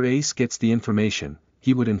 After Ace gets the information,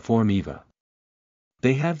 he would inform Eva.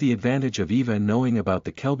 They have the advantage of Eva knowing about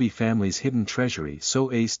the Kelby family's hidden treasury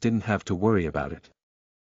so Ace didn't have to worry about it.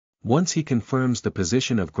 Once he confirms the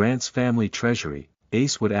position of Grant's family treasury,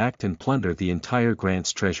 Ace would act and plunder the entire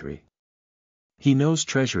Grant's treasury. He knows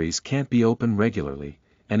treasuries can't be opened regularly,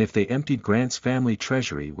 and if they emptied Grant's family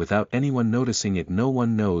treasury without anyone noticing it no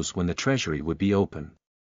one knows when the treasury would be open.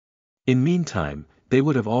 In meantime, they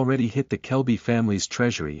would have already hit the Kelby family's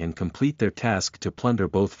treasury and complete their task to plunder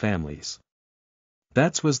both families.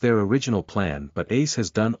 That was their original plan, but Ace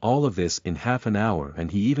has done all of this in half an hour and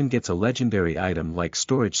he even gets a legendary item like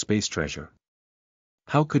storage space treasure.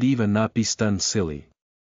 How could Eva not be stunned silly?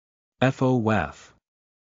 Fo waff.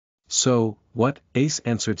 So, what? Ace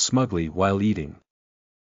answered smugly while eating.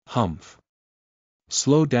 Humph.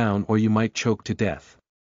 Slow down or you might choke to death.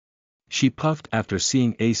 She puffed after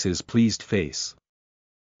seeing Ace's pleased face.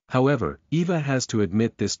 However, Eva has to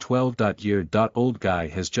admit this 12-year-old guy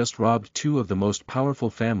has just robbed two of the most powerful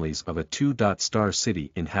families of a 2-star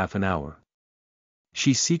city in half an hour.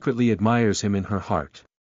 She secretly admires him in her heart.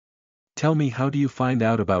 Tell me, how do you find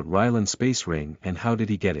out about Ryland's space ring and how did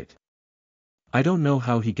he get it? I don't know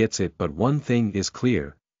how he gets it, but one thing is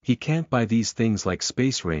clear, he can't buy these things like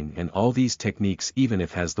space ring and all these techniques even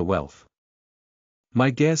if has the wealth. My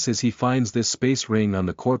guess is he finds this space ring on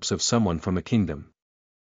the corpse of someone from a kingdom.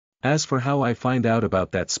 As for how I find out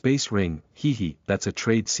about that space ring, that's a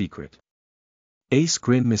trade secret. Ace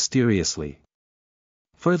grinned mysteriously.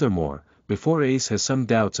 Furthermore, before Ace has some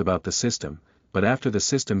doubts about the system, but after the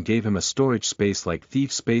system gave him a storage space like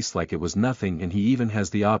thief space like it was nothing and he even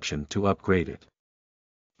has the option to upgrade it.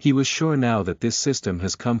 He was sure now that this system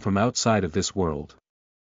has come from outside of this world.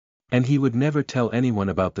 And he would never tell anyone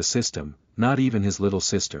about the system, not even his little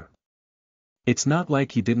sister. It's not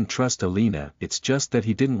like he didn't trust Alina, it's just that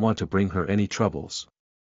he didn't want to bring her any troubles.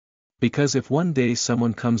 Because if one day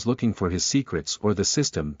someone comes looking for his secrets or the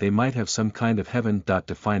system, they might have some kind of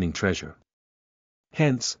heaven-defining treasure.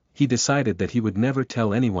 Hence, he decided that he would never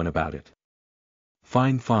tell anyone about it.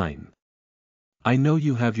 Fine. I know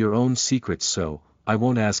you have your own secrets, so I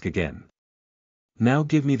won't ask again. Now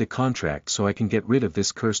give me the contract so I can get rid of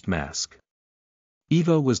this cursed mask.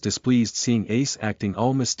 Eva was displeased seeing Ace acting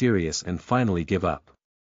all mysterious and finally give up.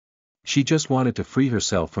 She just wanted to free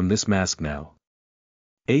herself from this mask now.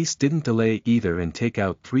 Ace didn't delay either and take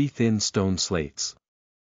out 3 thin stone slates.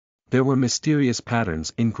 There were mysterious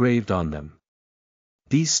patterns engraved on them.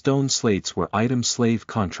 These stone slates were item slave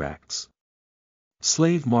contracts.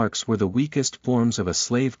 Slave marks were the weakest forms of a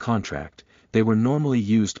slave contract, they were normally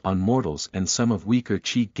used on mortals and some of weaker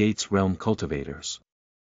Cheat Gates realm cultivators.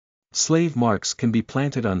 Slave marks can be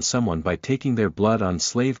planted on someone by taking their blood on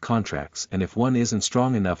slave contracts, and if one isn't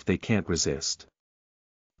strong enough they can't resist.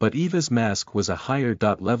 But Eva's mask was a higher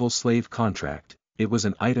level slave contract, it was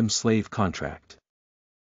an item slave contract.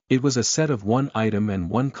 It was a set of 1 item and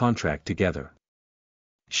 1 contract together.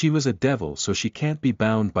 She was a devil, so she can't be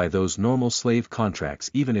bound by those normal slave contracts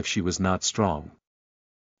even if she was not strong.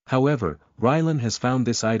 However, Ryland has found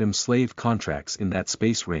this item slave contracts in that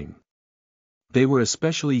space ring. They were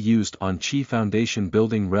especially used on Chi Foundation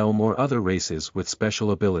building realm or other races with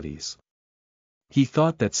special abilities. He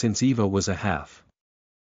thought that since Eva was a half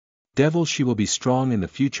devil she will be strong in the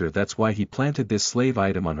future, that's why he planted this slave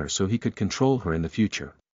item on her so he could control her in the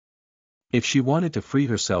future. If she wanted to free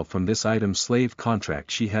herself from this item slave contract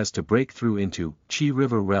she has to break through into Chi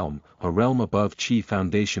River realm, a realm above Chi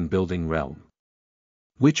Foundation building realm.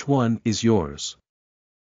 Which one is yours?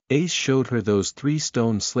 Ace showed her those 3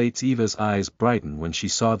 stone slates. Eva's eyes brightened when she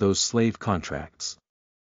saw those slave contracts.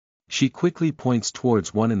 She quickly points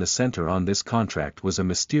towards one in the center. On this contract was a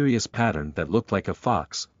mysterious pattern that looked like a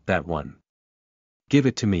fox, that one. Give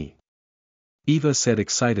it to me. Eva said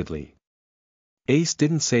excitedly. Ace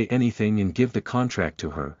didn't say anything and give the contract to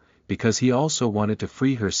her, because he also wanted to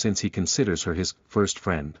free her since he considers her his first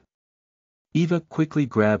friend. Eva quickly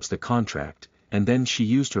grabs the contract, and then she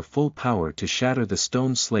used her full power to shatter the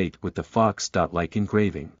stone slate with the fox-like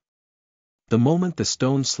engraving. The moment the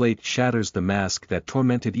stone slate shatters, the mask that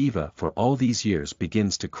tormented Eva for all these years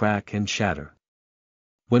begins to crack and shatter.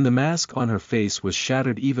 When the mask on her face was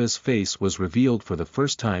shattered, Eva's face was revealed for the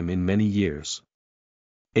first time in many years.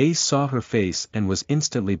 Ace saw her face and was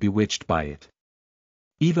instantly bewitched by it.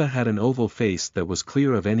 Eva had an oval face that was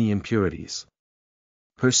clear of any impurities.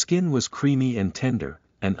 Her skin was creamy and tender,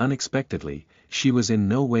 and unexpectedly, she was in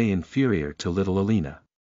no way inferior to little Alina.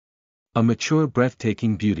 A mature,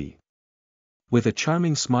 breathtaking beauty. With a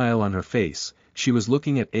charming smile on her face, she was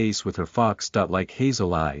looking at Ace with her fox-like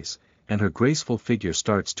hazel eyes, and her graceful figure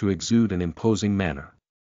starts to exude an imposing manner.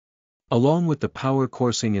 Along with the power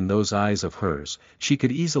coursing in those eyes of hers, she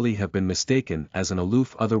could easily have been mistaken as an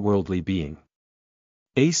aloof otherworldly being.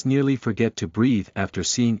 Ace nearly forget to breathe after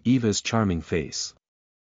seeing Eva's charming face.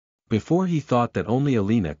 Before he thought that only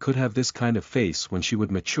Alina could have this kind of face when she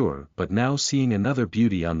would mature, but now seeing another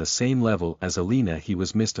beauty on the same level as Alina he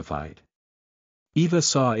was mystified. Eva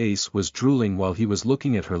saw Ace was drooling while he was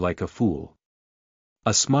looking at her like a fool.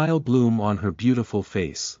 A smile bloomed on her beautiful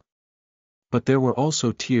face. But there were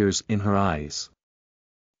also tears in her eyes.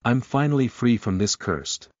 I'm finally free from this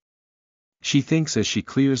cursed She thinks as she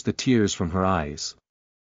clears the tears from her eyes.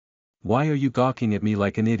 Why are you gawking at me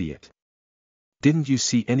like an idiot? Didn't you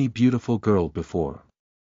see any beautiful girl before?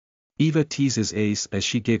 Eva teases Ace as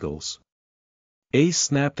she giggles. Ace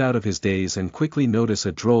snapped out of his daze and quickly noticed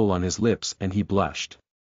a droll on his lips and he blushed.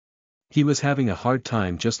 He was having a hard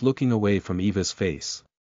time just looking away from Eva's face.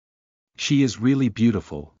 She is really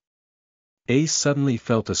beautiful. Ace suddenly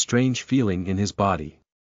felt a strange feeling in his body.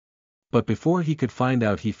 But before he could find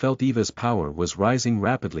out, he felt Eva's power was rising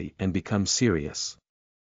rapidly and become serious.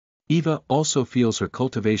 Eva also feels her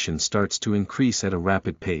cultivation starts to increase at a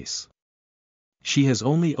rapid pace. She has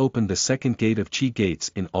only opened the second gate of Chi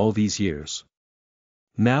gates in all these years.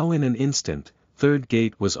 Now in an instant, third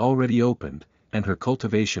gate was already opened, and her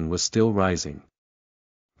cultivation was still rising.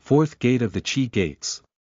 Fourth gate of the Chi gates.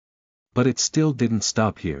 But it still didn't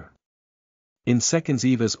stop here. In seconds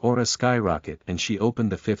Eva's aura skyrocketed and she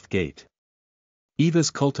opened the fifth gate.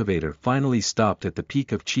 Eva's cultivator finally stopped at the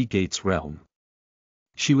peak of Chi gates realm.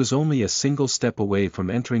 She was only a single step away from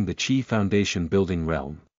entering the Chi Foundation building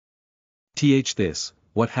realm.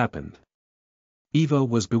 What happened? Eva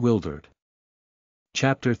was bewildered.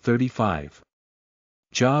 Chapter 35.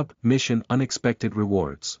 Job, Mission, Unexpected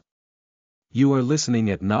Rewards. You are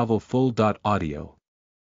listening at NovelFull.audio.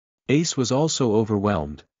 Ace was also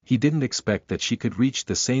overwhelmed. He didn't expect that she could reach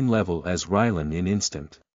the same level as Rylan in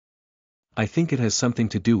instant. I think it has something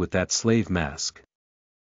to do with that slave mask.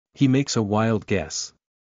 He makes a wild guess.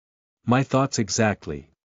 My thoughts exactly.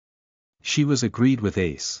 She was agreed with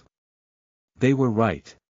Ace. They were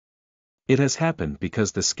right. It has happened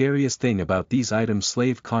because the scariest thing about these item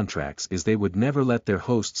slave contracts is they would never let their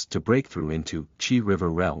hosts to break through into Chi River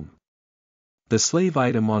realm. The slave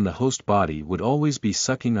item on the host body would always be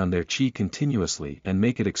sucking on their chi continuously and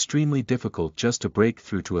make it extremely difficult just to break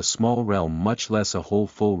through to a small realm, much less a whole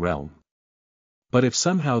full realm. But if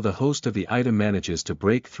somehow the host of the item manages to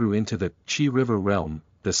break through into the Chi River realm,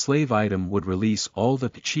 the slave item would release all the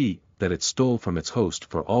chi that it stole from its host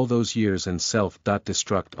for all those years and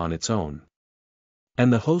self-destruct on its own.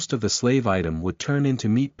 And the host of the slave item would turn into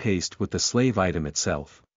meat paste with the slave item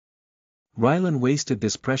itself. Rylan wasted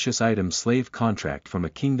this precious item slave contract from a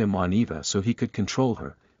kingdom on Eva so he could control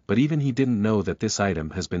her, but even he didn't know that this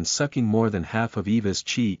item has been sucking more than half of Eva's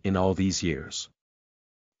chi in all these years.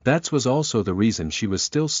 That was also the reason she was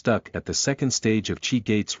still stuck at the second stage of Chi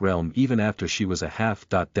Gates realm even after she was a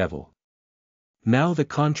half-devil. Now the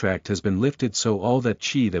contract has been lifted, so all that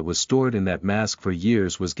chi that was stored in that mask for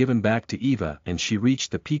years was given back to Eva, and she reached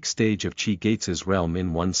the peak stage of Chi Gates' realm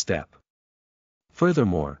in one step.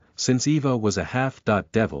 Furthermore, since Eva was a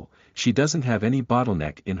half-devil, she doesn't have any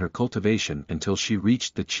bottleneck in her cultivation until she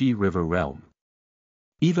reached the Chi River realm.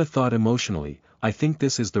 Eva thought emotionally, I think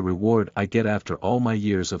this is the reward I get after all my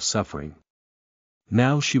years of suffering.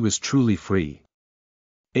 Now she was truly free.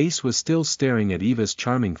 Ace was still staring at Eva's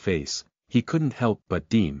charming face. He couldn't help but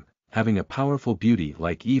deem, having a powerful beauty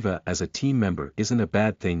like Eva as a team member isn't a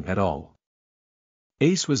bad thing at all.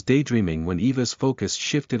 Ace was daydreaming when Eva's focus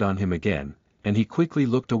shifted on him again, and he quickly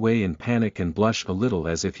looked away in panic and blushed a little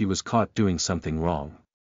as if he was caught doing something wrong.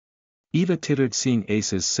 Eva tittered seeing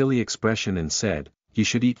Ace's silly expression and said, "You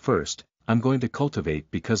should eat first. I'm going to cultivate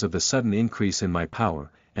because of the sudden increase in my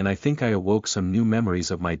power, and I think I awoke some new memories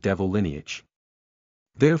of my devil lineage.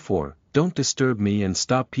 Therefore, don't disturb me and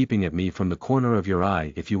stop peeping at me from the corner of your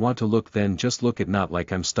eye. If you want to look, then just look, it not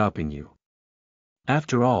like I'm stopping you.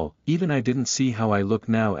 After all, even I didn't see how I look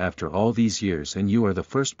now after all these years, and you are the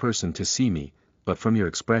first person to see me, but from your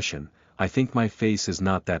expression, I think my face is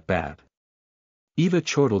not that bad." Eva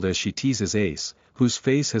chortled as she teases Ace, whose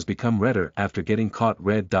face has become redder after getting caught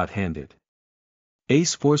red-handed.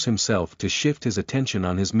 Ace forced himself to shift his attention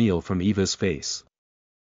on his meal from Eva's face.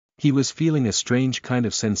 He was feeling a strange kind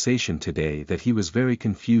of sensation today that he was very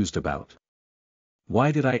confused about.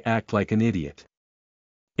 Why did I act like an idiot?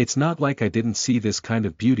 It's not like I didn't see this kind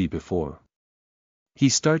of beauty before. He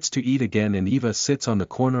starts to eat again and Eva sits on the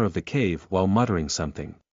corner of the cave while muttering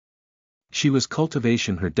something. She was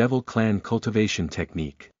cultivation, her Devil Clan cultivation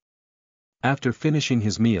technique. After finishing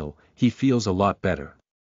his meal, he feels a lot better.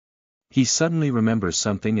 He suddenly remembers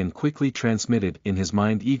something and quickly transmitted in his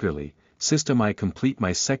mind eagerly, "System, I complete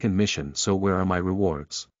my second mission, so where are my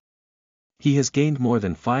rewards?" He has gained more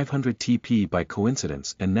than 500 TP by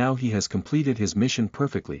coincidence, and now he has completed his mission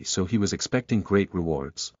perfectly, so he was expecting great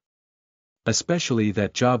rewards. Especially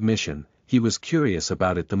that job mission, he was curious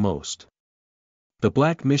about it the most. The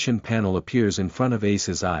black mission panel appears in front of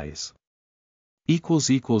Ace's eyes.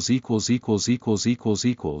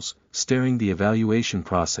 Staring the evaluation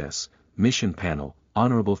process, mission panel,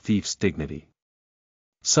 honorable thief's dignity.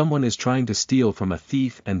 Someone is trying to steal from a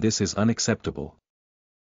thief and this is unacceptable.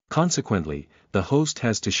 Consequently, the host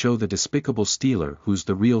has to show the despicable stealer who's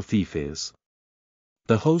the real thief is.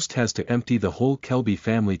 The host has to empty the whole Kelby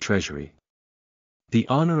family treasury. The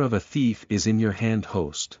honor of a thief is in your hand,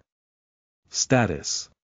 host. Status.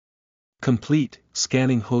 Complete,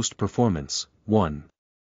 scanning host performance, 1.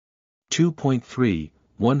 2.3,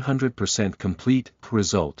 100% complete,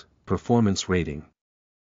 result, performance rating.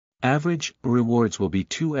 Average, rewards will be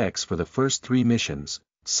 2x for the first 3 missions,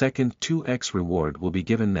 second 2x reward will be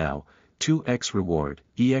given now, 2x reward,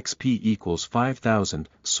 EXP equals 5000,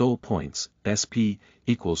 soul points, SP,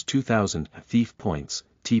 equals 2000, thief points,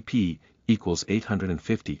 TP, equals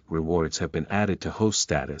 850, rewards have been added to host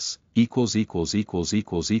status,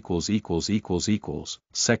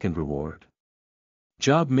 second reward.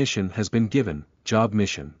 Job mission has been given, job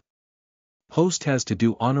mission. Host has to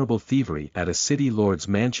do honorable thievery at a city lord's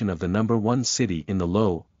mansion of the number 1 city in the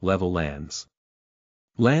low-level lands.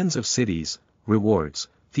 Lands of cities, rewards,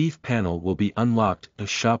 thief panel will be unlocked, a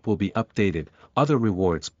shop will be updated, other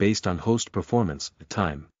rewards based on host performance,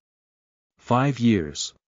 time. 5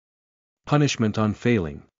 years. Punishment on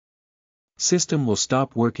failing. System will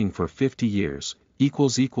stop working for 50 years,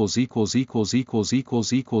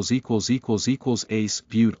 Ace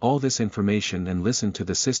viewed all this information and listened to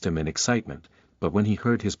the system in excitement, but when he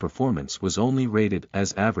heard his performance was only rated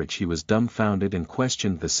as average he was dumbfounded and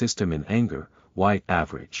questioned the system in anger, why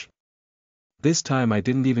average? This time I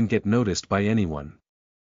didn't even get noticed by anyone.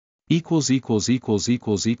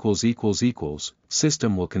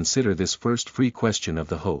 System will consider this first free question of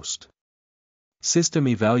the host. System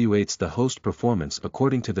evaluates the host performance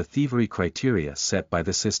according to the thievery criteria set by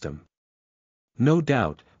the system. No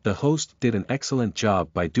doubt, the host did an excellent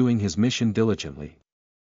job by doing his mission diligently.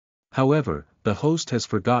 However, the host has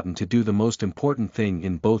forgotten to do the most important thing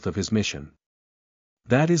in both of his mission.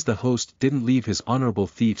 That is, the host didn't leave his honorable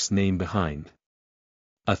thief's name behind.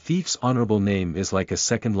 A thief's honorable name is like a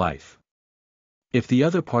second life. If the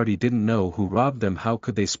other party didn't know who robbed them, how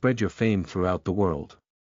could they spread your fame throughout the world?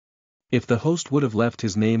 If the host would have left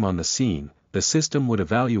his name on the scene, the system would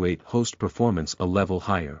evaluate host performance a level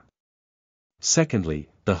higher. Secondly,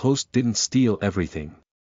 the host didn't steal everything.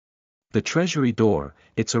 The treasury door,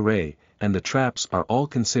 its array, and the traps are all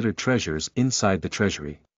considered treasures inside the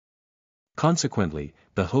treasury. Consequently,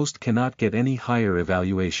 the host cannot get any higher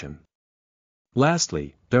evaluation.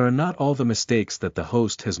 Lastly, there are not all the mistakes that the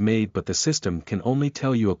host has made, but the system can only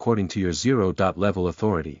tell you according to your 0-level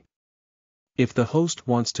authority. If the host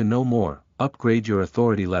wants to know more, upgrade your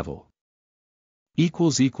authority level. The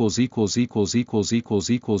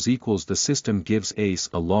system gives Ace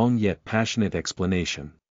a long yet passionate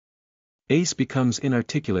explanation. Ace becomes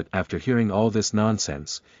inarticulate after hearing all this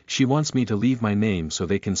nonsense. She wants me to leave my name so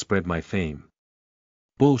they can spread my fame.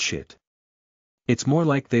 Bullshit. It's more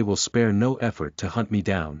like they will spare no effort to hunt me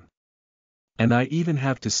down. And I even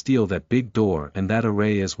have to steal that big door and that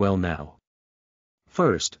array as well now.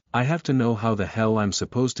 First, I have to know how the hell I'm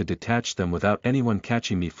supposed to detach them without anyone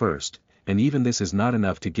catching me first, and even this is not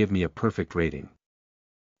enough to give me a perfect rating.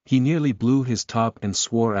 He nearly blew his top and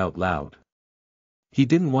swore out loud. He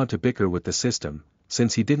didn't want to bicker with the system,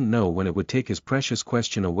 since he didn't know when it would take his precious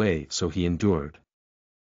question away, so he endured.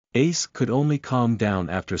 Ace could only calm down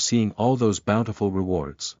after seeing all those bountiful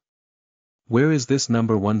rewards. Where is this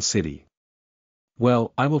number 1 city?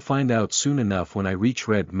 Well, I will find out soon enough when I reach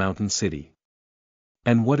Red Mountain City.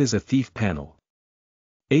 And what is a thief panel?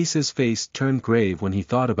 Ace's face turned grave when he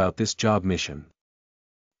thought about this job mission.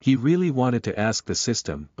 He really wanted to ask the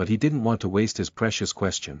system, but he didn't want to waste his precious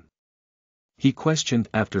question. He questioned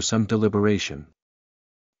after some deliberation.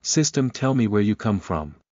 System, tell me where you come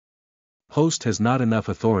from. Host has not enough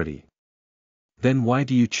authority. Then why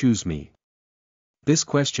do you choose me? This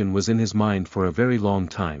question was in his mind for a very long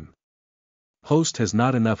time. Host has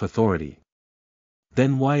not enough authority.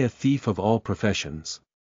 Then why a thief of all professions?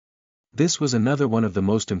 This was another one of the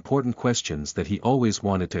most important questions that he always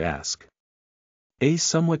wanted to ask. Ace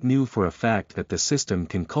somewhat knew for a fact that the system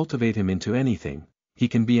can cultivate him into anything. He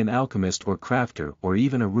can be an alchemist or crafter or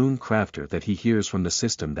even a rune crafter that he hears from the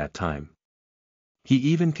system that time. He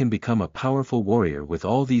even can become a powerful warrior with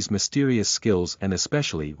all these mysterious skills and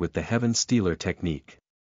especially with the Heaven Stealer technique.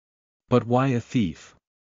 But why a thief?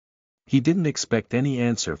 He didn't expect any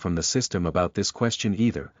answer from the system about this question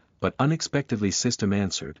either, but unexpectedly system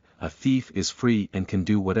answered, a thief is free and can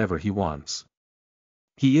do whatever he wants.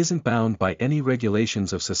 He isn't bound by any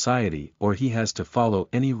regulations of society or he has to follow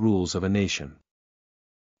any rules of a nation.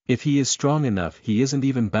 If he is strong enough, he isn't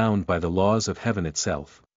even bound by the laws of heaven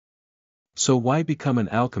itself. So why become an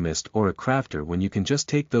alchemist or a crafter when you can just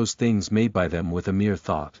take those things made by them with a mere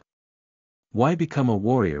thought? Why become a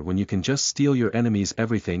warrior when you can just steal your enemies'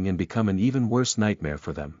 everything and become an even worse nightmare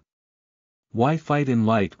for them? Why fight in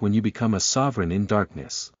light when you become a sovereign in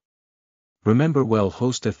darkness? Remember well,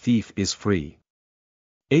 host, a thief is free.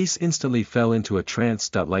 Ace instantly fell into a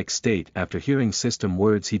trance-like state after hearing system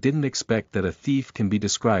words. He didn't expect that a thief can be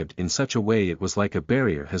described in such a way. It was like a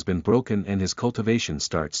barrier has been broken and his cultivation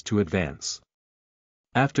starts to advance.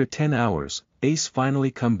 After 10 hours, Ace finally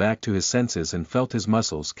come back to his senses and felt his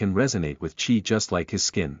muscles can resonate with chi just like his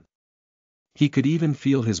skin. He could even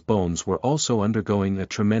feel his bones were also undergoing a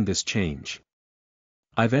tremendous change.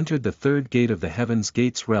 I've entered the third gate of the Heaven's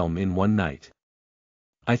Gates realm in one night.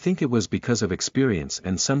 I think it was because of experience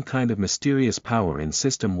and some kind of mysterious power in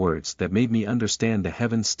system words that made me understand the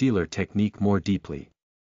Heaven Stealer technique more deeply.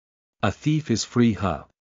 A thief is free, huh?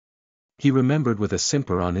 He remembered with a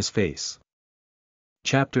simper on his face.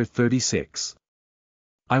 Chapter 36.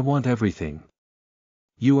 I want everything.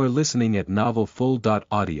 You are listening at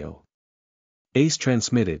novelfull.audio. Ace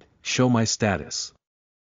transmitted, show my status.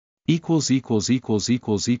 ==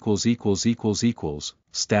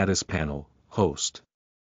 status panel, host.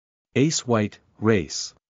 Ace White,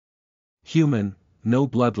 race. Human, no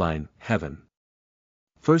bloodline, heaven.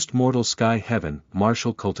 First mortal sky heaven,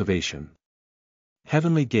 martial cultivation.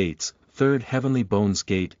 Heavenly gates, third heavenly bones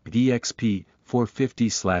gate, EXP,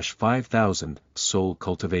 450/5000, soul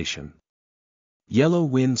cultivation. Yellow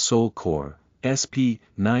wind soul core, SP,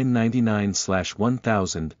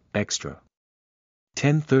 999/1000, extra.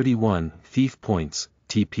 1031, thief points,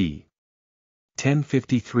 TP.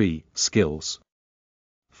 1053, skills.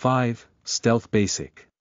 5, stealth basic.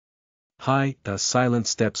 High, silent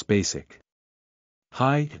steps basic.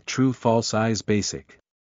 High, true false eyes basic.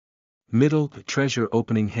 Middle, treasure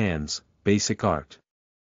opening hands, basic art.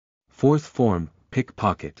 Fourth form,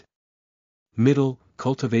 pickpocket. Middle,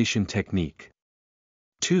 cultivation technique.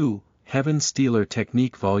 2, Heaven Stealer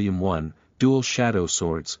technique volume 1, dual shadow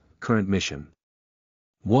swords, current mission.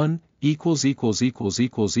 1 Ace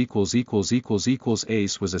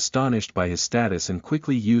was astonished by his status and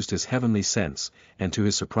quickly used his heavenly sense, and to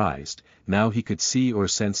his surprise, now he could see or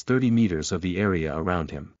sense 30 meters of the area around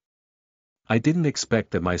him. I didn't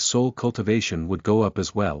expect that my soul cultivation would go up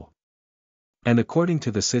as well. And according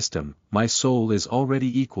to the system, my soul is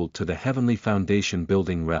already equal to the heavenly foundation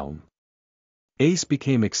building realm. Ace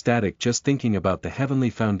became ecstatic just thinking about the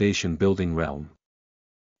heavenly foundation building realm.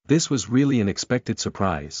 This was really an expected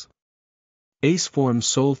surprise. Ace formed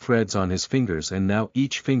soul threads on his fingers, and now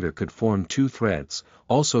each finger could form 2 threads,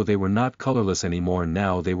 also they were not colorless anymore,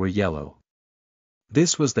 now they were yellow.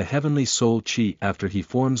 This was the heavenly soul chi after he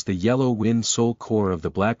forms the yellow wind soul core of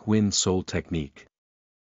the black wind soul technique.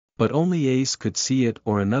 But only Ace could see it,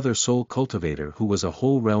 or another soul cultivator who was a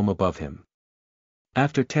whole realm above him.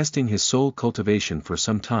 After testing his soul cultivation for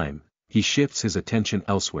some time, he shifts his attention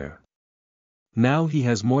elsewhere. Now he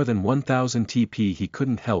has more than 1000 TP. He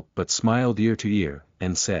couldn't help but smiled ear to ear,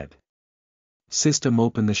 and said, "System,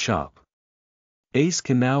 open the shop." Ace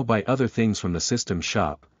can now buy other things from the system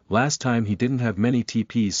shop. Last time he didn't have many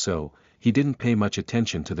TPs, so he didn't pay much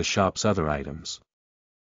attention to the shop's other items.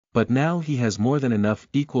 But now he has more than enough.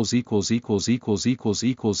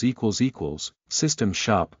 System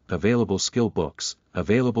shop, available skill books,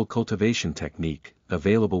 available cultivation technique,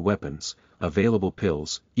 available weapons, available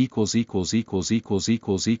pills,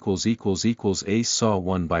 Ace saw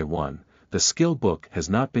one by one, the skill book has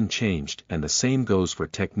not been changed, and the same goes for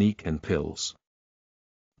technique and pills.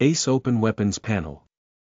 Ace open weapons panel.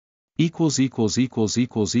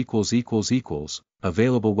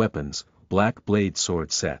 Available weapons, black blade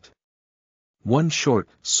sword set. 1 short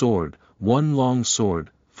sword, 1 long sword,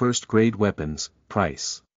 first grade weapons,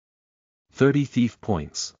 price 30 thief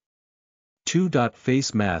points. 2.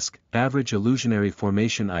 Face mask, average illusionary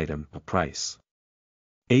formation item, price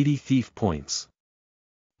 80 thief points.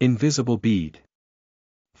 Invisible bead.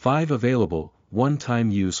 5 available, one-time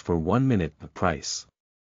use for 1 minute, price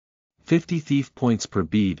 50 thief points per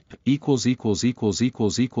bead. Ace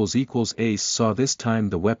saw this time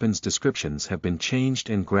the weapons descriptions have been changed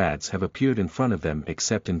and grads have appeared in front of them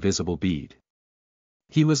except invisible bead.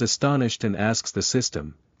 He was astonished and asks the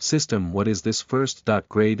system, what is this first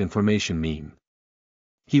grade information mean?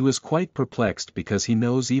 He was quite perplexed because he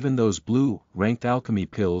knows even those blue, ranked alchemy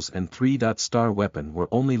pills and 3-star weapon were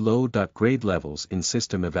only low grade levels in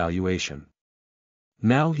system evaluation.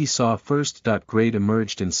 Now he saw first grade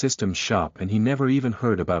emerged in system shop and he never even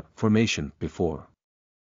heard about formation before.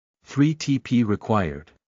 3 TP required.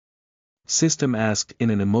 System asked in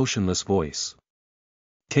an emotionless voice.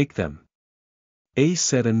 Take them. Ace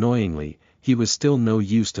said annoyingly, he was still no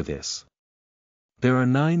use to this. There are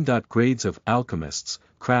 9 grades of alchemists,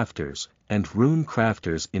 crafters, and rune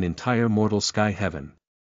crafters in entire mortal sky heaven.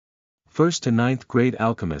 1st to 9th grade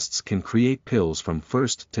alchemists can create pills from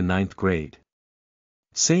 1st to 9th grade.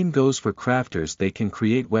 Same goes for crafters, they can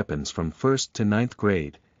create weapons from 1st to 9th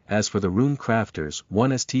grade. As for the rune crafters,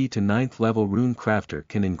 1st to 9th level rune crafter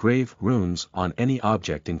can engrave runes on any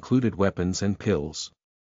object, included weapons and pills.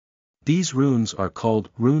 These runes are called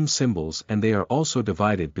rune symbols, and they are also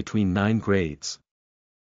divided between 9 grades.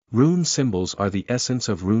 Rune symbols are the essence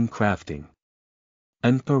of rune crafting.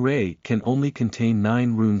 An array can only contain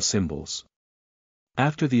 9 rune symbols.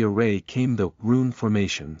 After the array came the rune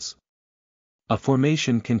formations. A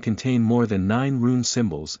formation can contain more than 9 rune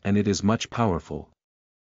symbols, and it is much powerful.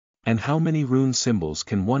 And how many rune symbols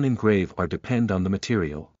can one engrave are depend on the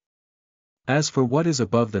material. As for what is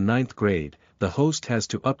above the 9th grade, the host has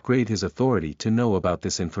to upgrade his authority to know about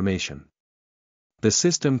this information. The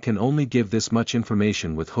system can only give this much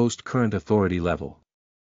information with host current authority level.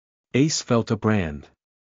 Ace felt a brand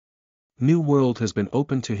new world has been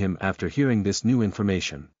opened to him after hearing this new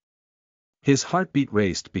information. His heartbeat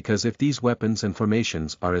raced, because if these weapons and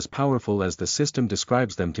formations are as powerful as the system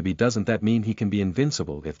describes them to be, doesn't that mean he can be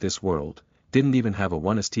invincible if this world didn't even have a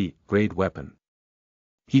 1st grade weapon?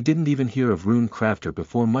 He didn't even hear of rune crafter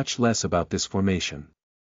before, much less about this formation.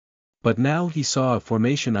 But now he saw a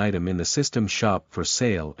formation item in the system shop for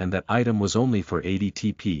sale, and that item was only for 80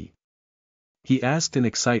 TP. He asked in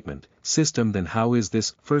excitement, "System, then how is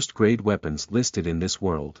this 1st grade weapons listed in this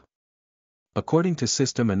world?" According to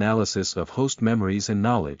system analysis of host memories and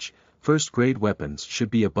knowledge, 1st grade weapons should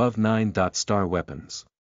be above 9. Star weapons.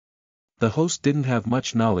 The host didn't have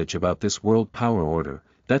much knowledge about this world power order,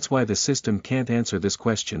 that's why the system can't answer this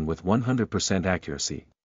question with 100% accuracy.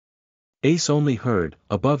 Ace only heard,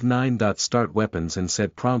 above 9. Start weapons, and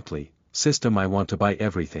said promptly, "System, I want to buy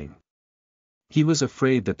everything." He was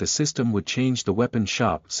afraid that the system would change the weapon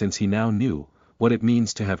shop, since he now knew what it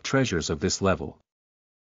means to have treasures of this level.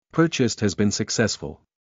 Purchased has been successful.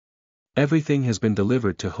 Everything has been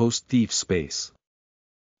delivered to host Thief space.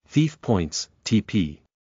 Thief points, TP.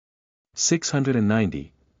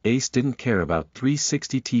 690, Ace didn't care about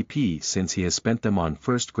 360 TP since he has spent them on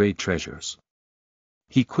 1st grade treasures.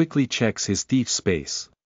 He quickly checks his thief space.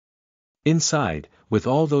 Inside, with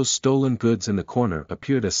all those stolen goods in the corner,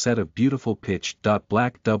 appeared a set of beautiful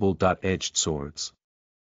pitch-black double-edged swords.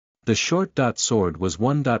 The short sword was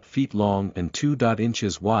 1 feet long and 2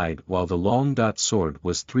 inches wide, while the long sword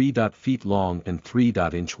was 3 feet long and 3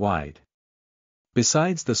 inch wide.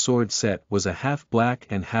 Besides the sword set was a half black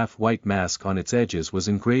and half white mask. On its edges was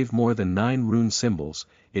engraved more than 9 rune symbols.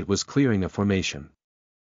 It was clearing a formation.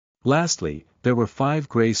 Lastly, there were 5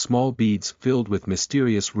 gray small beads filled with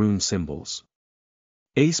mysterious rune symbols.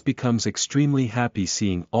 Ace becomes extremely happy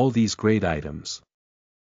seeing all these great items.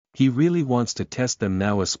 He really wants to test them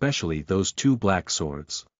now, especially those 2 black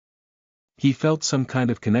swords. He felt some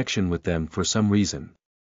kind of connection with them for some reason.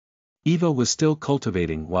 Eva was still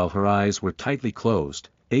cultivating while her eyes were tightly closed.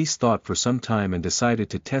 Ace thought for some time and decided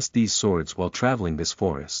to test these swords while traveling this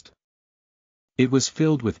forest. It was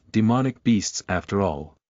filled with demonic beasts after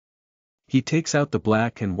all. He takes out the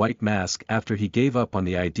black and white mask after he gave up on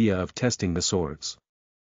the idea of testing the swords.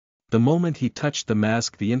 The moment he touched the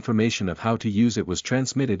mask, the information of how to use it was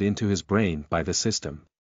transmitted into his brain by the system.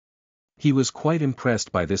 He was quite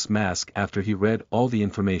impressed by this mask after he read all the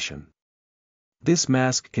information. This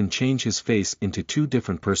mask can change his face into 2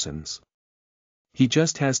 different persons. He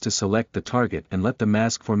just has to select the target and let the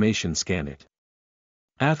mask formation scan it.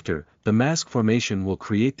 After, the mask formation will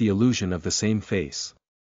create the illusion of the same face.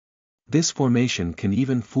 This formation can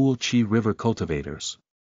even fool Chi River cultivators.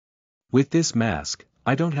 With this mask,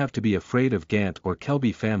 I don't have to be afraid of Gant or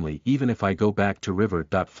Kelby family even if I go back to River.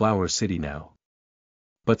 Flower City now.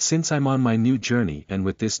 But since I'm on my new journey and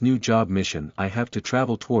with this new job mission, I have to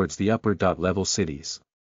travel towards the upper level cities.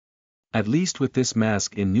 At least with this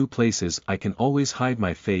mask in new places I can always hide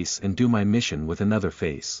my face and do my mission with another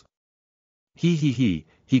face. He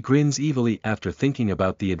grins evilly after thinking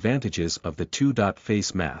about the advantages of the 2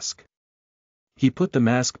 face mask. He put the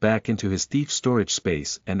mask back into his thief storage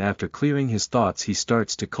space, and after clearing his thoughts he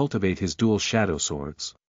starts to cultivate his dual shadow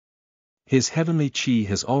swords. His heavenly chi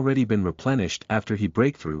has already been replenished after he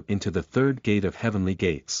breakthrough into the 3rd gate of heavenly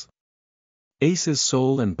gates. Ace's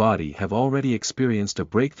soul and body have already experienced a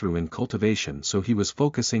breakthrough in cultivation, so he was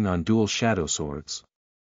focusing on dual shadow swords.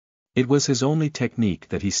 It was his only technique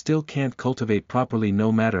that he still can't cultivate properly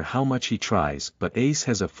no matter how much he tries, but Ace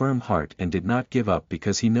has a firm heart and did not give up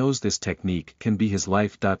because he knows this technique can be his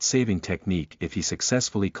life-saving technique if he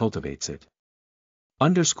successfully cultivates it.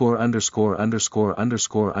 Underscore underscore underscore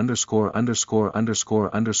underscore underscore underscore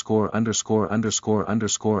underscore underscore underscore underscore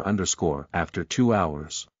underscore underscore after 2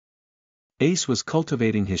 hours. Ace was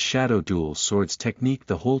cultivating his Shadow Duel Swords technique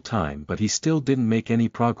the whole time, but he still didn't make any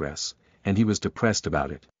progress, and he was depressed about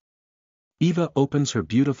it. Eva opens her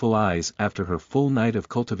beautiful eyes after her full night of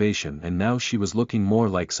cultivation, and now she was looking more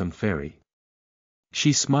like some fairy.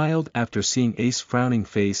 She smiled after seeing Ace's frowning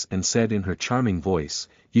face and said in her charming voice,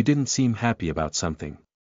 "You didn't seem happy about something."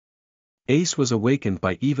 Ace was awakened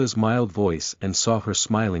by Eva's mild voice and saw her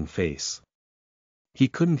smiling face. He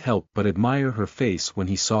couldn't help but admire her face when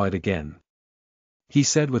he saw it again. He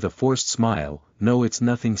said with a forced smile, "No, it's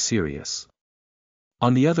nothing serious.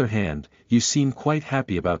 On the other hand, you seem quite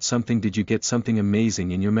happy about something. Did you get something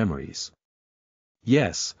amazing in your memories?"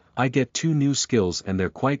 "Yes, I get 2 new skills and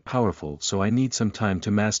they're quite powerful, so I need some time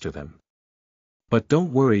to master them. But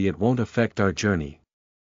don't worry, it won't affect our journey.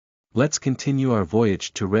 Let's continue our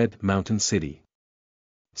voyage to Red Mountain City,"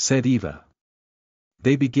 said Eva.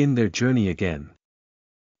 They begin their journey again.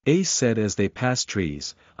 Ace said as they passed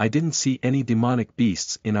trees, "I didn't see any demonic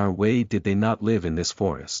beasts in our way. Did they not live in this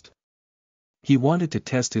forest?" He wanted to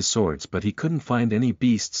test his swords, but he couldn't find any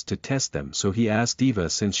beasts to test them, so he asked Eva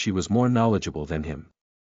since she was more knowledgeable than him.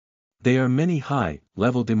 "There are many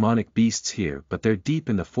high-level demonic beasts here, but they're deep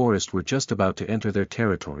in the forest. We're just about to enter their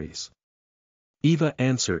territories," Eva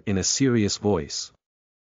answered in a serious voice.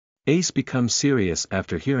 Ace becomes serious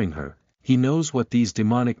after hearing her. He knows what these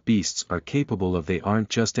demonic beasts are capable of. They aren't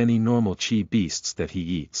just any normal chi beasts that he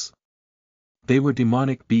eats. They were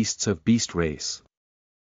demonic beasts of beast race.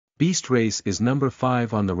 Beast race is number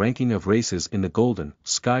 5 on the ranking of races in the Golden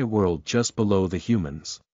Sky world, just below the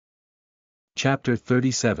humans. Chapter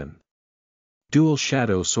 37. Dual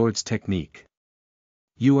Shadow Swords Technique.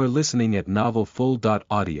 You are listening at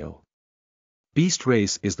NovelFull.audio. Beast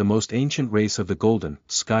race is the most ancient race of the Golden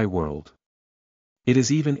Sky world. It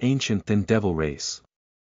is even ancient than Devil race.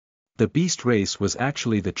 The beast race was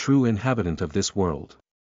actually the true inhabitant of this world.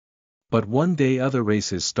 But one day other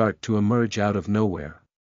races start to emerge out of nowhere.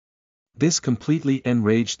 This completely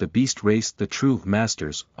enraged the beast race, the true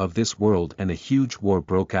masters of this world, and a huge war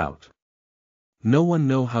broke out. No one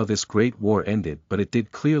knows how this great war ended, but it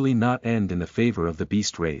did clearly not end in the favor of the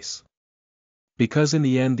beast race. Because in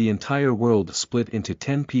the end the entire world split into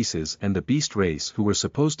 10 pieces, and the beast race, who were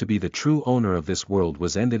supposed to be the true owner of this world,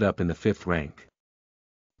 was ended up in the 5th rank.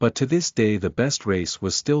 But to this day the best race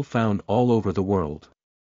was still found all over the world.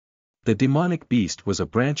 The demonic beast was a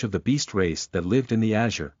branch of the beast race that lived in the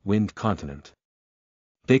Azure Wind continent.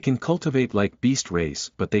 They can cultivate like beast race,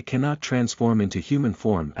 but they cannot transform into human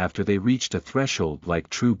form after they reached a threshold like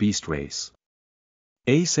true beast race.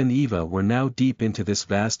 Ace and Eva were now deep into this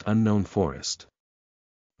vast unknown forest.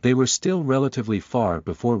 They were still relatively far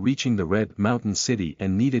before reaching the Red Mountain City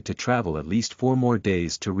and needed to travel at least 4 more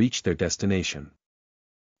days to reach their destination.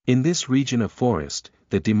 In this region of forest,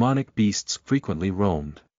 the demonic beasts frequently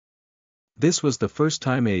roamed. This was the first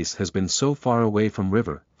time Ace has been so far away from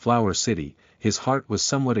River Flower City. His heart was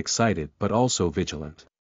somewhat excited but also vigilant.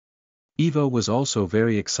 Eva was also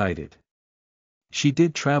very excited. She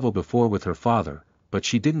did travel before with her father, but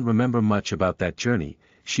she didn't remember much about that journey.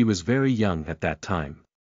 She was very young at that time.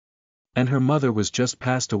 And her mother was just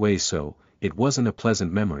passed away, so it wasn't a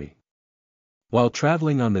pleasant memory. While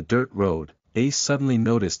traveling on the dirt road, Ace suddenly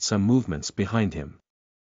noticed some movements behind him.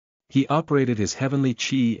 He operated his heavenly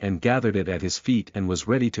chi and gathered it at his feet and was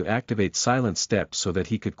ready to activate silent steps so that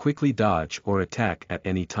he could quickly dodge or attack at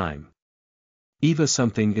any time. "Eva,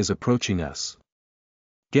 something is approaching us.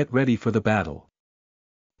 Get ready for the battle.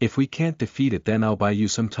 If we can't defeat it, then I'll buy you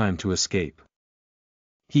some time to escape."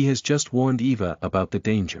 He has just warned Eva about the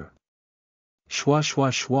danger. Shwa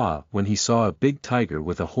shwa shwa, when he saw a big tiger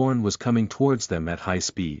with a horn was coming towards them at high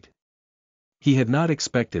speed. He had not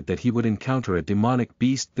expected that he would encounter a demonic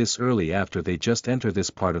beast this early after they just entered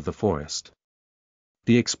this part of the forest.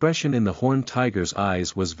 The expression in the horned tiger's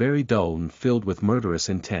eyes was very dull and filled with murderous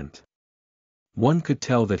intent. One could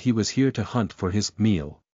tell that he was here to hunt for his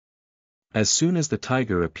meal. As soon as the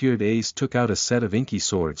tiger appeared, Ace took out a set of inky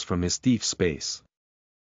swords from his thief space.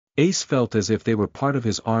 Ace felt as if they were part of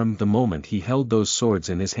his arm the moment he held those swords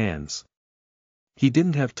in his hands. He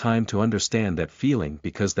didn't have time to understand that feeling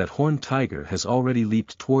because that horned tiger has already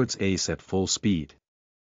leaped towards Ace at full speed.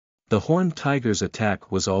 The horned tiger's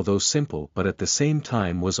attack was although simple but at the same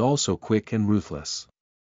time was also quick and ruthless.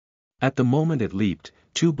 At the moment it leaped,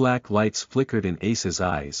 2 black lights flickered in Ace's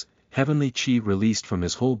eyes, heavenly chi released from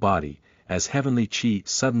his whole body, as heavenly chi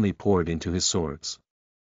suddenly poured into his swords.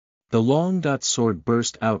 The long sword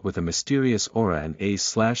burst out with a mysterious aura and Ace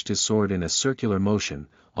slashed his sword in a circular motion,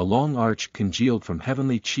 a long arch congealed from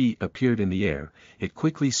heavenly chi appeared in the air. It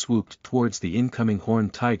quickly swooped towards the incoming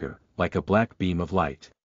horned tiger, like a black beam of light.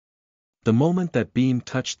 The moment that beam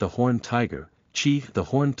touched the horned tiger, the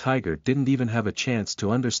horned tiger didn't even have a chance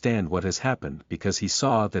to understand what has happened because he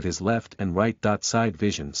saw that his left and right side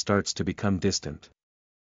vision starts to become distant.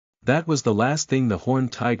 That was the last thing the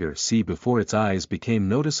horned tiger see before its eyes became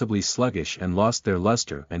noticeably sluggish and lost their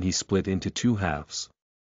luster, and he split into two halves.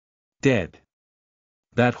 Dead.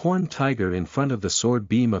 That horned tiger in front of the sword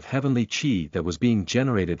beam of heavenly chi that was being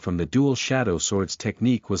generated from the dual shadow swords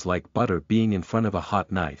technique was like butter being in front of a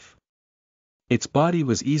hot knife. Its body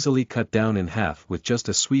was easily cut down in half with just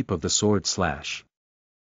a sweep of the sword slash.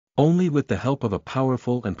 Only with the help of a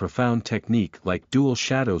powerful and profound technique like dual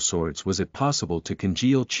shadow swords was it possible to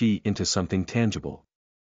congeal chi into something tangible.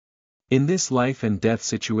 In this life and death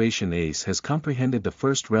situation, Ace has comprehended the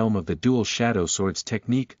first realm of the dual shadow swords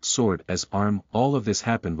technique, sword as arm. All of this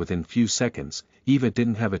happened within few seconds. Eva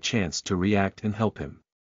didn't have a chance to react and help him.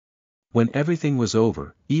 When everything was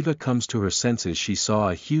over, Eva comes to her senses. She saw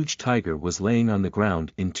a huge tiger was laying on the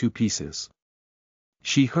ground in two pieces.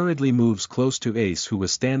 She hurriedly moves close to Ace, who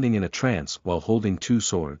was standing in a trance while holding two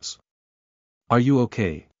swords. "Are you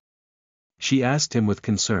okay?" she asked him with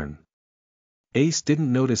concern. Ace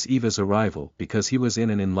didn't notice Eva's arrival because he was in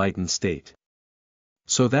an enlightened state.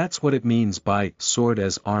 So that's what it means by sword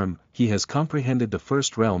as arm. He has comprehended the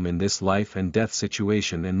first realm in this life and death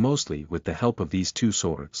situation, and mostly with the help of these two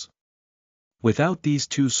swords. Without these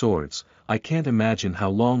two swords, I can't imagine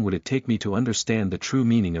how long would it take me to understand the true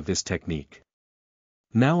meaning of this technique.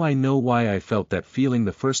 Now I know why I felt that feeling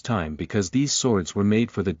the first time, because these swords were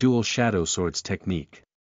made for the dual shadow swords technique.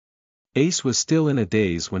 Ace was still in a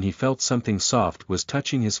daze when he felt something soft was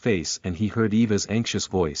touching his face, and he heard Eva's anxious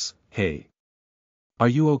voice, "Hey. Are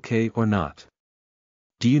you okay or not?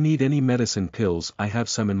 Do you need any medicine pills? I have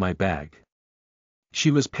some in my bag."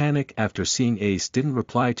 She was panicked after seeing Ace didn't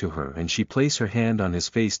reply to her, and she placed her hand on his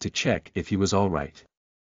face to check if he was alright.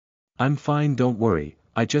 "I'm fine, don't worry,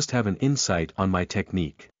 I just have an insight on my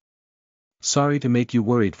technique. Sorry to make you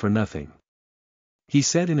worried for nothing," he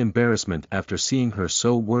said in embarrassment after seeing her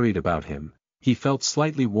so worried about him. He felt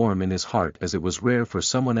slightly warm in his heart, as it was rare for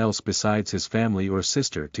someone else besides his family or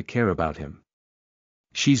sister to care about him.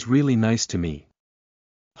 "She's really nice to me."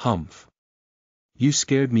 "Humph. You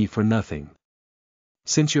scared me for nothing.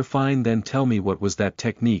 Since you're fine, then tell me, what was that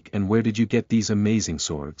technique and where did you get these amazing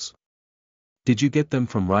swords? Did you get them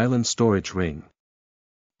from Ryland's storage ring?"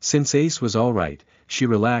 Since Ace was alright, she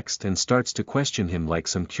relaxed and starts to question him like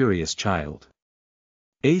some curious child.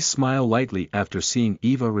 Ace smiled lightly after seeing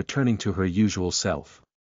Eva returning to her usual self.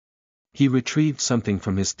 He retrieved something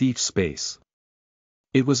from his thief's space.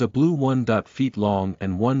 It was a blue 1 feet long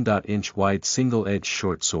and 1 inch wide single-edged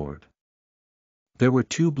short sword. There were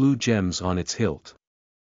 2 blue gems on its hilt.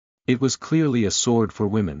 It was clearly a sword for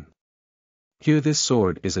women. "Here, this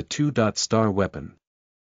sword is a 2-star weapon.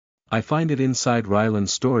 I find it inside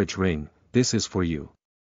Ryland's storage ring. This is for you.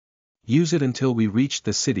 Use it until we reach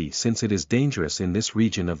the city, since it is dangerous in this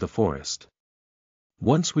region of the forest.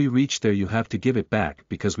 Once we reach there, you have to give it back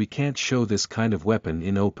because we can't show this kind of weapon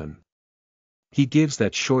in open." He gives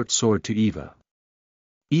that short sword to Eva.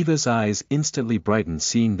 Eva's eyes instantly brighten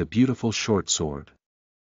seeing the beautiful short sword.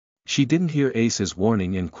 She didn't hear Ace's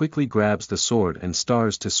warning and quickly grabs the sword and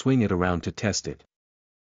starts to swing it around to test it.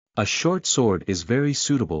 A short sword is very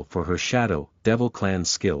suitable for her Shadow Devil Clan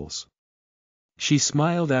skills. She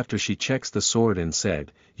smiled after she checks the sword and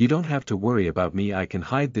said, "You don't have to worry about me. I can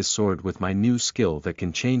hide this sword with my new skill that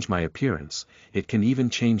can change my appearance. It can even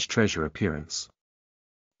change treasure appearance.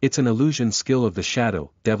 It's an illusion skill of the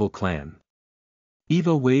Shadow Devil Clan."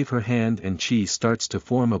 Eva waved her hand and chi starts to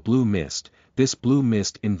form a blue mist. This blue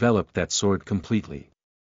mist enveloped that sword completely.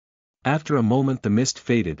 After a moment the mist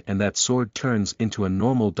faded and that sword turns into a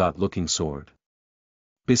normal-looking sword.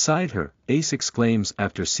 Beside her, Ace exclaims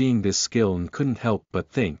after seeing this skill and couldn't help but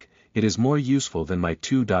think, "It is more useful than my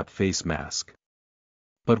 2-face mask."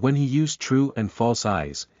 But when he used true and false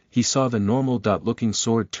eyes, he saw the normal-looking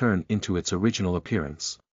sword turn into its original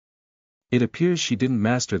appearance. It appears she didn't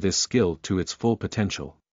master this skill to its full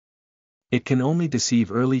potential. It can only deceive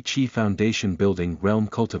early Chi Foundation building realm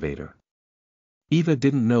cultivator. Eva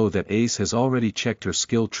didn't know that Ace has already checked her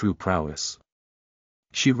skill true prowess.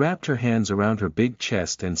 She wrapped her hands around her big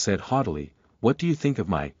chest and said haughtily, "What do you think of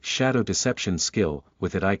my shadow deception skill?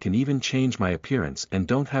 With it I can even change my appearance and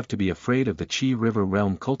don't have to be afraid of the Chi River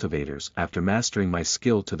realm cultivators after mastering my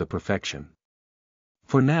skill to the perfection.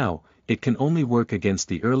 For now, it can only work against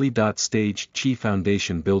the early stage Chi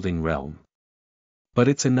Foundation building realm. But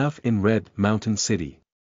it's enough in Red Mountain City.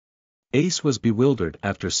 Ace was bewildered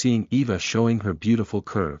after seeing Eva showing her beautiful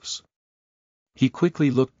curves. He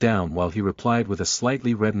quickly looked down while he replied with a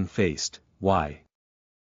slightly reddened face, "Why?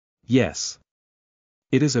 Yes.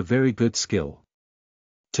 It is a very good skill."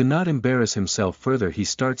 To not embarrass himself further, he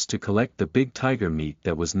starts to collect the big tiger meat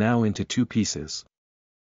that was now into 2 pieces.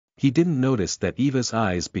 He didn't notice that Eva's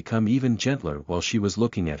eyes become even gentler while she was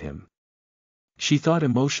looking at him. She thought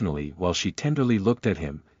emotionally while she tenderly looked at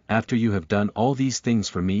him, "After you have done all these things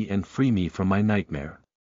for me and free me from my nightmare.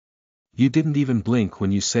 You didn't even blink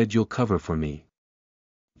when you said you'll cover for me.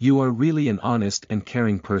 You are really an honest and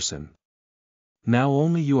caring person. Now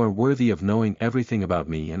only you are worthy of knowing everything about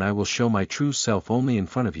me, and I will show my true self only in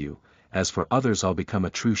front of you. As for others, I'll become a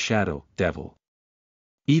true shadow, devil."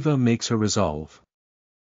 Eva makes her resolve.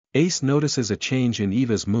 Ace notices a change in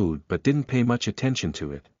Eva's mood but didn't pay much attention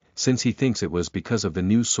to it, since he thinks it was because of the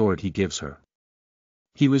new sword he gives her.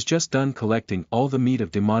 He was just done collecting all the meat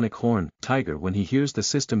of demonic horn tiger when he hears the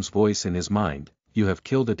system's voice in his mind, "You have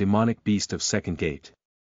killed a demonic beast of second gate.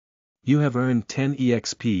 You have earned 10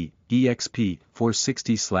 EXP, EXP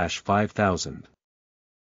 460/5000.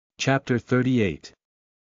 Chapter 38.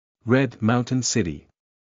 Red Mountain City.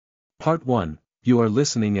 Part 1, you are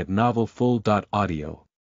listening at novelfull.audio.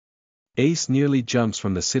 Ace nearly jumps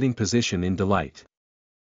from the sitting position in delight.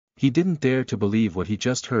 He didn't dare to believe what he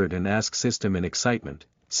just heard and asked System in excitement,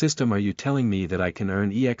 "System, are you telling me that I can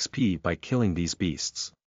earn EXP by killing these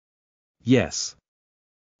beasts?" "Yes.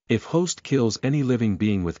 If host kills any living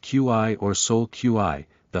being with QI or soul QI,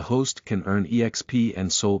 the host can earn EXP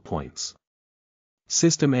and soul points."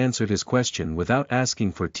 System answered his question without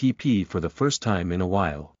asking for TP for the first time in a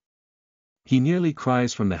while. He nearly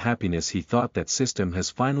cries from the happiness he thought that System has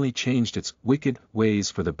finally changed its wicked ways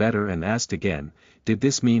for the better, and asked again, "Did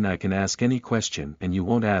this mean I can ask any question and you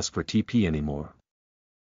won't ask for TP anymore?"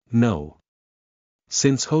 "No.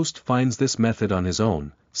 Since host finds this method on his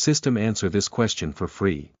own, System answer this question for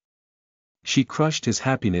free." She crushed his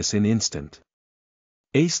happiness in instant.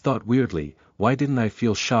 Ace thought weirdly, why didn't I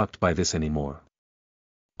feel shocked by this anymore?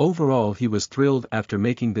 Overall he was thrilled after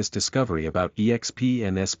making this discovery about EXP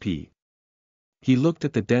and SP. He looked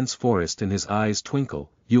at the dense forest and his eyes twinkle,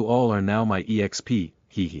 "You all are now my EXP,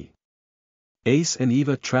 hee. Ace and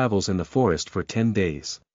Eva travels in the forest for 10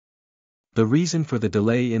 days. The reason for the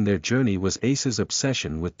delay in their journey was Ace's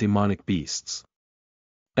obsession with demonic beasts.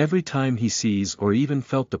 Every time he sees or even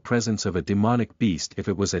felt the presence of a demonic beast, if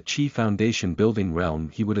it was a Chi Foundation building realm,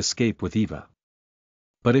 he would escape with Eva.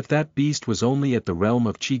 But if that beast was only at the realm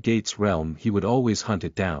of Chi Gate's realm, he would always hunt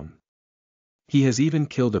it down. He has even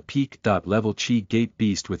killed a peak-level Chi Gate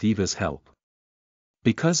beast with Eva's help.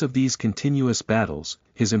 Because of these continuous battles,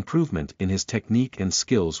 his improvement in his technique and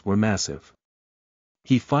skills were massive.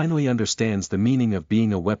 He finally understands the meaning of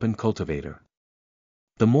being a weapon cultivator.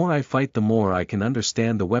 The more I fight, the more I can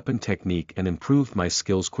understand the weapon technique and improve my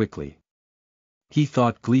skills quickly. He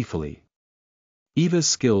thought gleefully. Eva's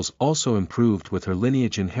skills also improved with her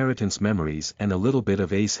lineage inheritance memories, and a little bit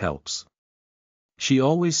of Ace helps. She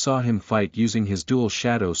always saw him fight using his dual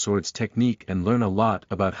shadow swords technique and learn a lot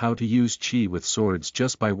about how to use Chi with swords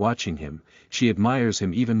just by watching him. She admires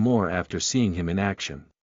him even more after seeing him in action.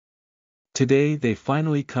 Today they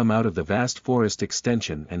finally come out of the vast forest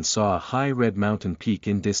extension and saw a high red mountain peak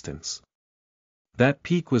in distance. That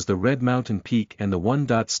peak was the Red Mountain Peak, and the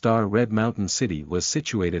one-star Red Mountain City was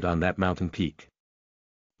situated on that mountain peak.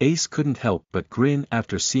 Ace couldn't help but grin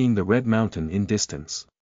after seeing the Red Mountain in distance.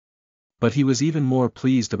 But he was even more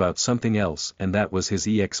pleased about something else, and that was his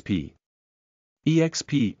EXP.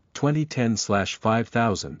 EXP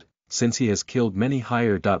 2010/5000. Since he has killed many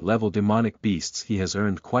higher-level demonic beasts, he has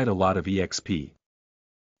earned quite a lot of EXP.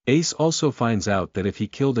 Ace also finds out that if he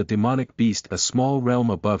killed a demonic beast a small realm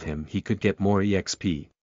above him, he could get more EXP.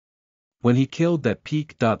 When he killed that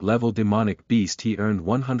peak-level demonic beast, he earned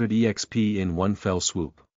 100 EXP in one fell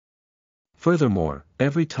swoop. Furthermore,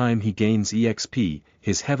 every time he gains EXP,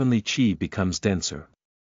 his heavenly Chi becomes denser.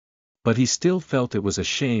 But he still felt it was a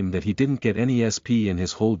shame that he didn't get any SP in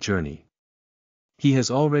his whole journey. He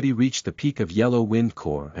has already reached the peak of Yellow Wind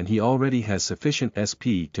Core, and he already has sufficient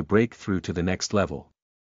SP to break through to the next level.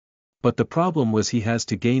 But the problem was he has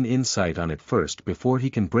to gain insight on it first before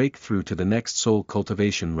he can break through to the next soul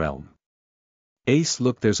cultivation realm. Ace,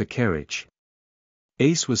 look, there's a carriage.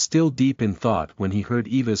 Ace was still deep in thought when he heard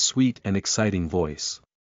Eva's sweet and exciting voice.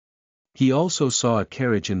 He also saw a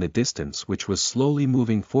carriage in the distance which was slowly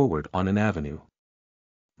moving forward on an avenue.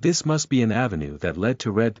 This must be an avenue that led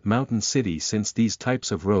to Red Mountain City, since these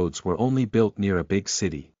types of roads were only built near a big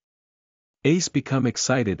city. Ace became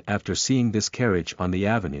excited after seeing this carriage on the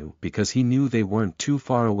avenue because he knew they weren't too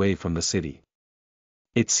far away from the city.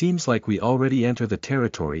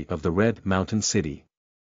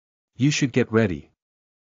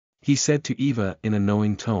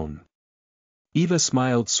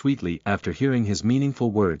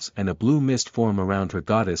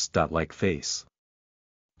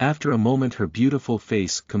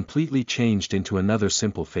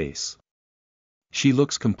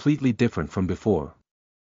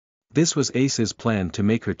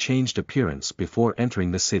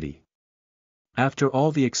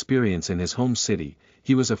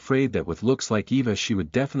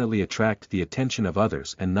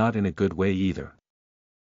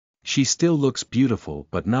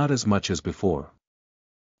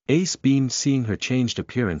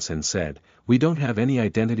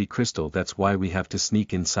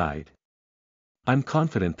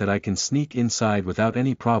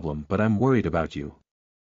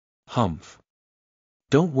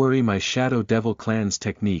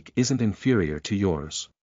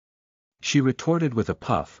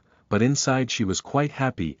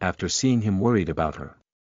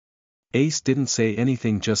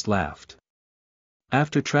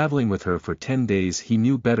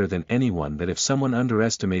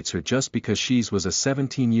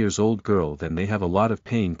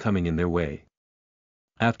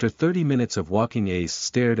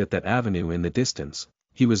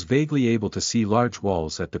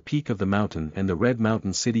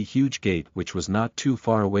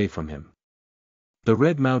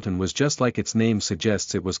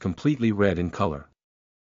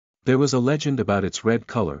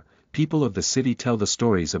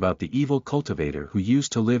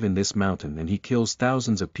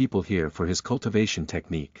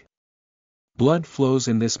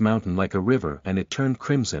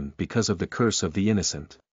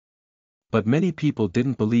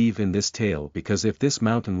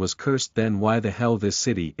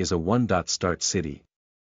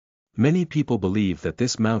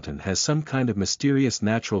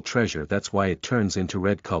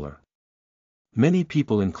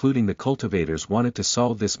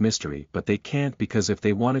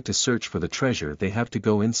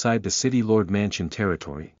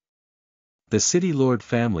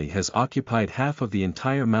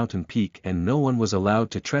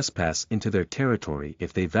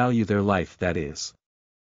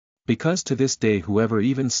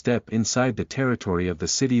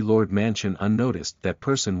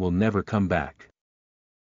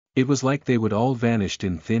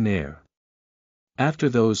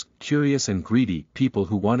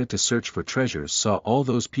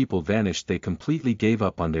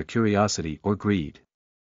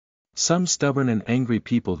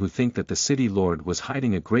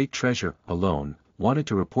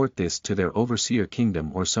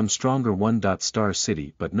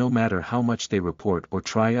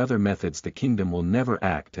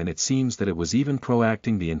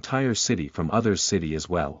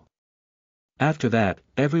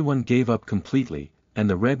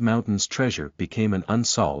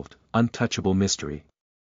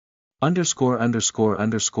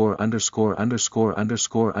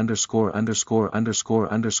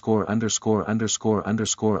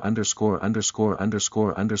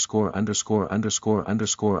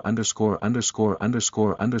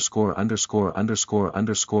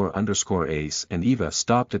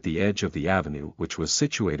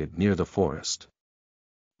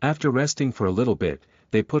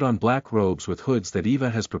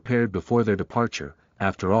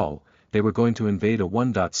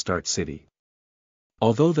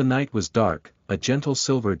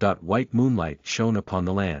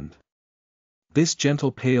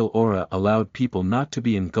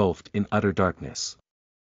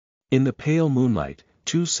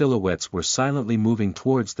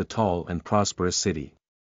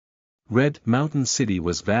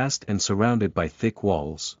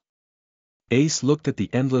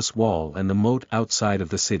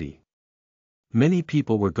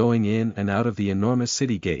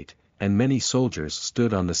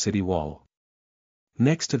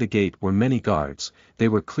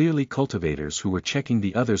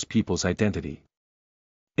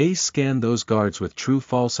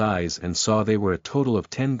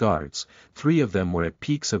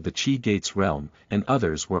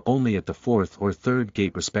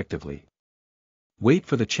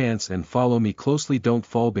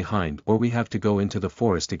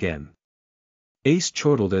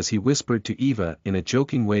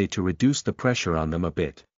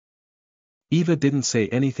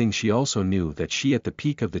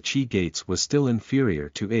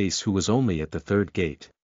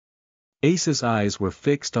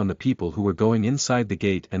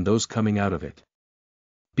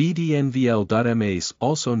 BDNVL.M. Ace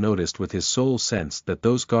also noticed with his soul sense that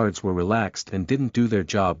those guards were relaxed and didn't do their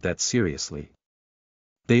job that seriously.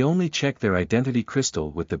 They only checked their identity crystal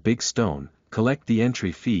with the big stone, collect the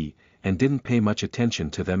entry fee, and didn't pay much attention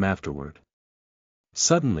to them afterward.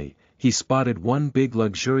 Suddenly, he spotted one big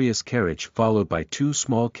luxurious carriage followed by two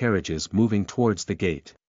small carriages moving towards the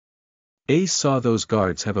gate. Ace saw those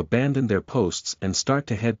guards have abandoned their posts and start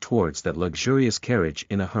to head towards that luxurious carriage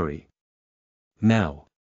in a hurry. Now,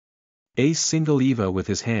 Ace singled Eva with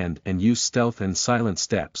his hand and used stealth and silent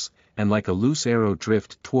steps, and like a loose arrow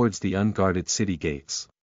drift towards the unguarded city gates.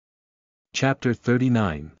 Chapter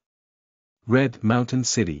 39. Red Mountain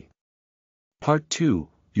City. Part 2,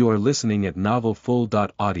 you are listening at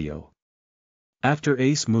novelfull.audio. After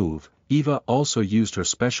Ace moved, Eva also used her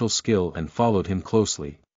special skill and followed him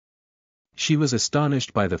closely. She was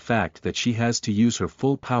astonished by the fact that she has to use her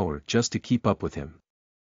full power just to keep up with him.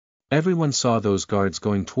 Everyone saw those guards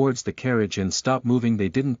going towards the carriage and stop moving. They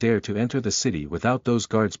didn't dare to enter the city without those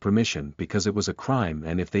guards' permission because it was a crime,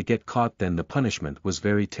 and if they get caught then the punishment was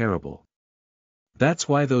very terrible. That's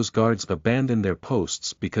why those guards abandoned their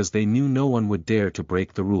posts, because they knew no one would dare to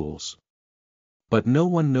break the rules. But no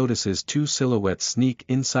one notices two silhouettes sneak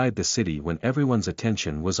inside the city when everyone's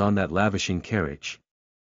attention was on that lavishing carriage.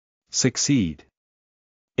 Succeed.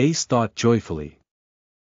 Ace thought joyfully.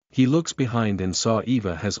 He looks behind and saw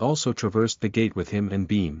Eva has also traversed the gate with him and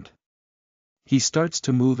beamed. He starts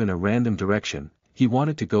to move in a random direction. He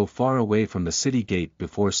wanted to go far away from the city gate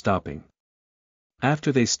before stopping.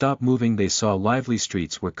 After they stopped moving, they saw lively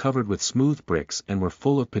streets were covered with smooth bricks and were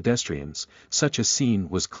full of pedestrians. Such a scene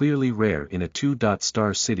was clearly rare in a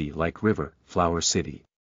two-star city like River, Flower City.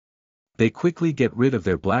 They quickly get rid of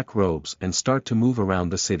their black robes and start to move around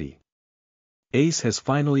the city. Ace has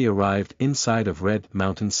finally arrived inside of Red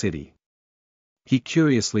Mountain City. He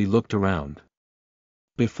curiously looked around.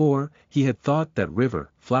 Before, he had thought that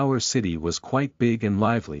River, Flower City was quite big and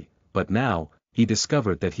lively, but now, he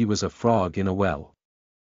discovered that he was a frog in a well.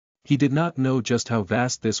 He did not know just how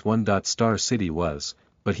vast this one-star city was,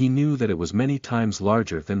 but he knew that it was many times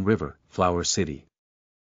larger than River, Flower City.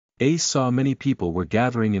 Ace saw many people were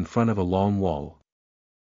gathering in front of a long wall.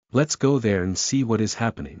 Let's go there and see what is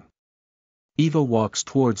happening. Eva walks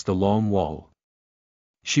towards the long wall.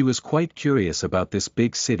 She was quite curious about this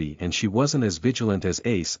big city, and she wasn't as vigilant as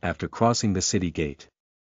Ace after crossing the city gate.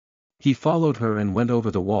 He followed her and went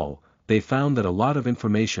over the wall. They found that a lot of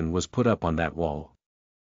information was put up on that wall.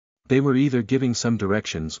 They were either giving some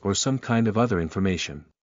directions or some kind of other information.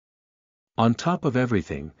 On top of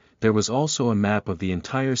everything, there was also a map of the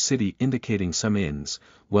entire city indicating some inns,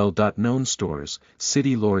 well-known stores,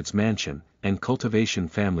 city lord's mansion, and cultivation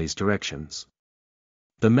families' directions.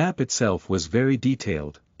 The map itself was very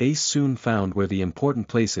detailed. Ace soon found where the important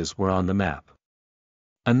places were on the map.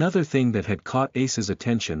 Another thing that had caught Ace's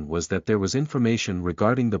attention was that there was information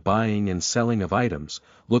regarding the buying and selling of items,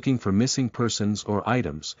 looking for missing persons or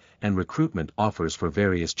items, and recruitment offers for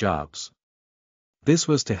various jobs. This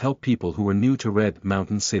was to help people who were new to Red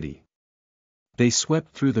Mountain City. They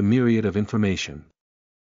swept through the myriad of information.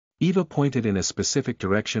 Eva pointed in a specific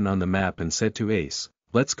direction on the map and said to Ace,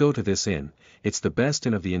 "Let's go to this inn, it's the best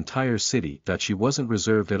inn of the entire city." That she wasn't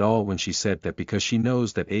reserved at all when she said that, because she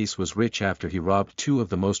knows that Ace was rich after he robbed two of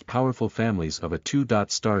the most powerful families of a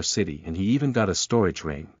two-star city, and he even got a storage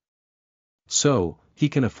ring. So, he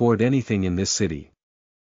can afford anything in this city.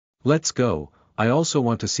 Let's go. I also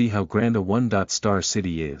want to see how grand a one-star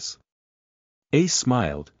city is. Ace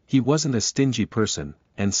smiled. He wasn't a stingy person,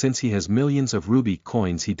 and since he has millions of ruby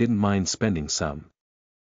coins he didn't mind spending some.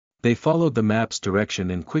 They followed the map's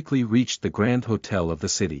direction and quickly reached the Grand Hotel of the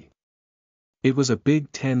city. It was a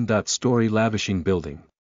big 10-story lavishing building.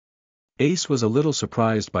 Ace was a little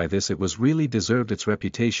surprised by this. It was really deserved its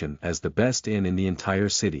reputation as the best inn in the entire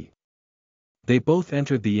city. They both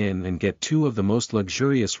entered the inn and get two of the most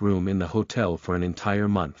luxurious room in the hotel for an entire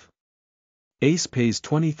month. Ace pays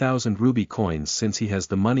 20,000 ruby coins since he has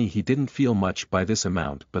the money. He didn't feel much by this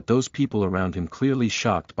amount, but those people around him clearly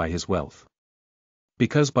shocked by his wealth.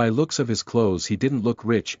 Because by looks of his clothes he didn't look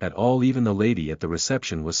rich at all. Even the lady at the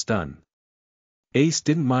reception was stunned. Ace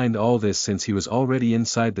didn't mind all this since he was already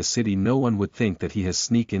inside the city. No one would think that he has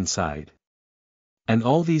sneak inside. And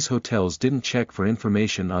all these hotels didn't check for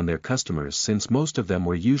information on their customers since most of them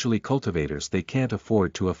were usually cultivators. They can't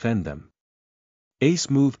afford to offend them. Ace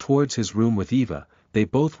moved towards his room with Eva. They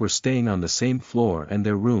both were staying on the same floor and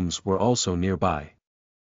their rooms were also nearby.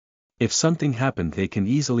 If something happened they can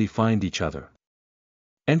easily find each other.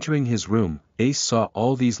 Entering his room, Ace saw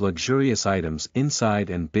all these luxurious items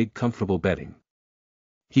inside and big comfortable bedding.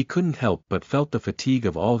 He couldn't help but felt the fatigue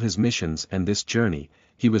of all his missions and this journey.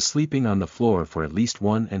 he was sleeping on the floor for at least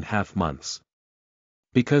 1.5 months.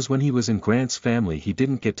 Because when he was in Grant's family he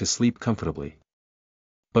didn't get to sleep comfortably.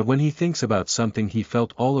 But when he thinks about something he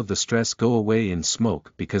felt all of the stress go away in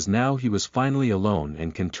smoke because now he was finally alone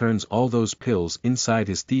and can turn all those pills inside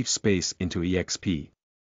his thief space into EXP.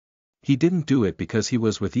 He didn't do it because he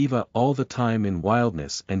was with Eva all the time in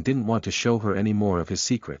wildness and didn't want to show her any more of his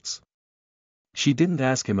secrets. She didn't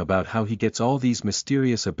ask him about how he gets all these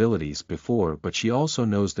mysterious abilities before, but she also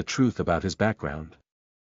knows the truth about his background.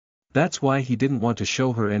 That's why he didn't want to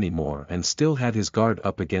show her any more and still had his guard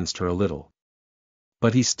up against her a little.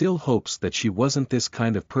 But he still hopes that she wasn't this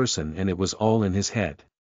kind of person and it was all in his head.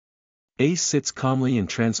 Ace sits calmly and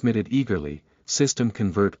transmitted eagerly, system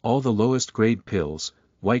convert all the lowest grade pills,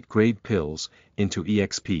 white grade pills, into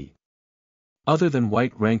EXP. Other than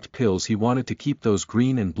white ranked pills he wanted to keep those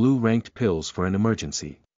green and blue ranked pills for an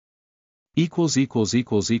emergency.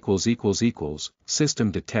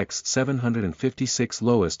 System detects 756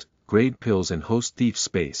 lowest grade pills in host thief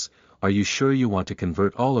space, are you sure you want to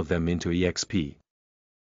convert all of them into EXP?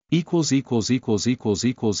 Ace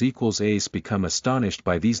become astonished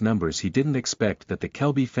by these numbers. He didn't expect that the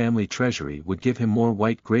Kelby family treasury would give him more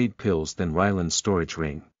white grade pills than Ryland's storage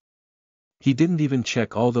ring. He didn't even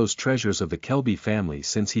check all those treasures of the Kelby family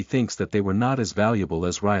since he thinks that they were not as valuable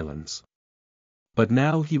as Ryland's. But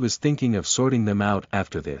now he was thinking of sorting them out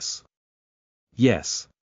after this. Yes.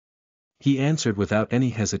 He answered without any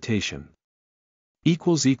hesitation.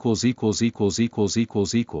 System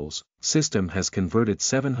has converted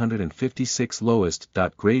 756 lowest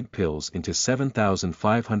grade pills into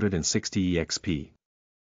 7,560 EXP.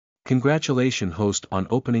 Congratulations host on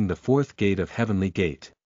opening the fourth gate of Heavenly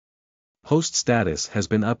Gate. Host status has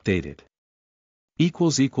been updated. Ace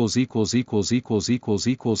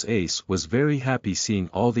was very happy seeing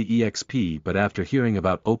all the EXP, but after hearing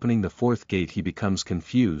about opening the fourth gate he becomes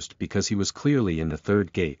confused because he was clearly in the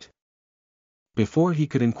third gate. Before he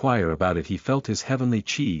could inquire about it he felt his heavenly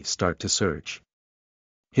chi start to surge.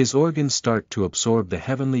 His organs start to absorb the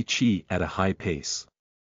heavenly chi at a high pace.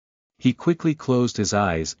 He quickly closed his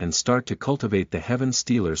eyes and start to cultivate the Heaven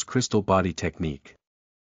Stealer's crystal body technique.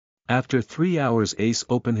 After 3 hours Ace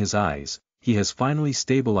opened his eyes, he has finally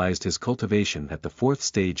stabilized his cultivation at the fourth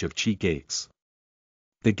stage of chi gates.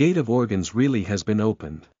 The gate of organs really has been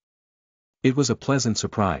opened. It was a pleasant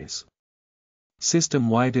surprise. System,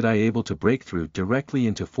 why did I able to break through directly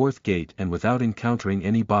into fourth gate and without encountering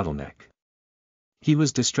any bottleneck? He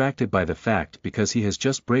was distracted by the fact because he has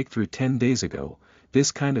just breakthrough 10 days ago.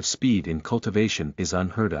 This kind of speed in cultivation is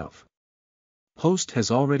unheard of. Host has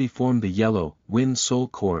already formed the yellow wind soul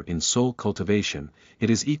core in soul cultivation. It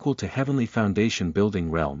is equal to heavenly foundation building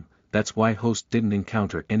realm, that's why host didn't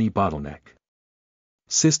encounter any bottleneck.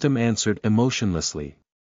 System answered emotionlessly.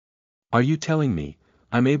 Are you telling me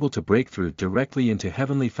I'm able to break through directly into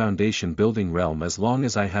heavenly foundation building realm as long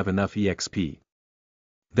as I have enough EXP?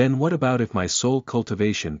 Then what about if my soul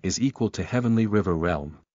cultivation is equal to heavenly river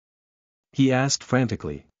realm? He asked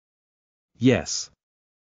frantically. Yes.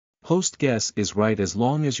 Host guess is right, as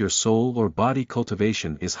long as your soul or body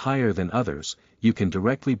cultivation is higher than others, you can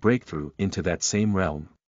directly break through into that same realm.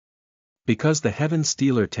 Because the Heaven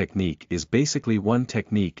Stealer technique is basically one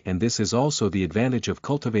technique, and this is also the advantage of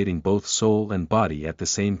cultivating both soul and body at the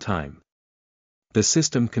same time. The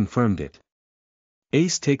system confirmed it.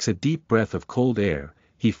 Ace takes a deep breath of cold air.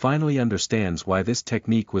 He finally understands why this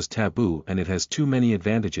technique was taboo, and it has too many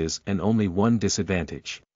advantages and only one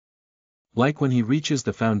disadvantage. Like when he reaches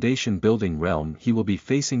the foundation building realm he will be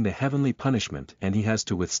facing the heavenly punishment and he has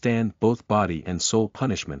to withstand both body and soul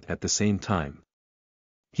punishment at the same time.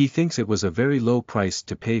 He thinks it was a very low price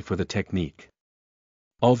to pay for the technique.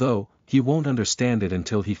 Although, he won't understand it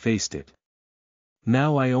until he faced it.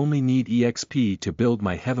 Now I only need EXP to build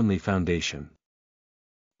my heavenly foundation.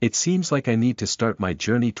 It seems like I need to start my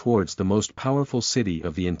journey towards the most powerful city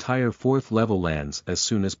of the entire 4th level lands as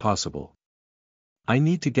soon as possible. I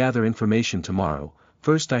need to gather information tomorrow.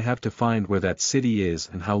 First I have to find where that city is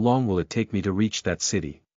and how long will it take me to reach that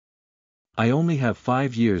city. I only have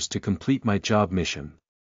 5 years to complete my job mission.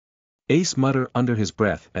 Ace muttered under his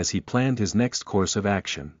breath as he planned his next course of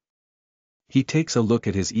action. He takes a look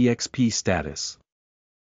at his EXP status.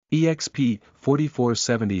 EXP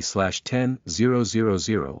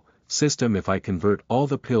 4470/10000, system, if I convert all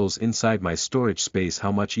the pills inside my storage space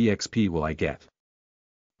how much EXP will I get?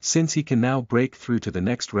 Since he can now break through to the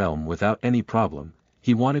next realm without any problem,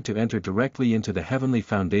 he wanted to enter directly into the heavenly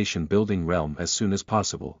foundation building realm as soon as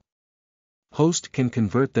possible. Host can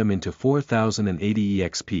convert them into 4080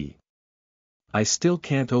 EXP. I still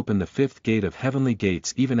can't open the 5th gate of heavenly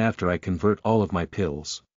gates even after I convert all of my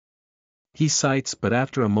pills. He sighs, but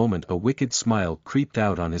after a moment a wicked smile creeped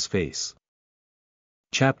out on his face.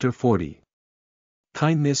 Chapter 40.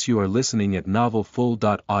 Kindness. You are listening at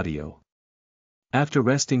NovelFull.audio. After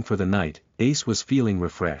resting for the night, Ace was feeling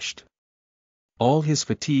refreshed. All his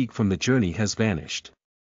fatigue from the journey has vanished.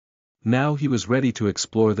 Now he was ready to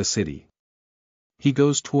explore the city. He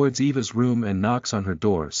goes towards Eva's room and knocks on her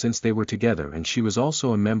door. Since they were together and she was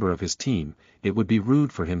also a member of his team, it would be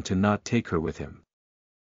rude for him to not take her with him.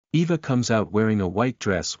 Eva comes out wearing a white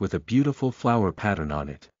dress with a beautiful flower pattern on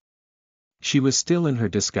it. She was still in her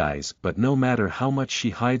disguise, but no matter how much she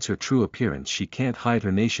hides her true appearance, she can't hide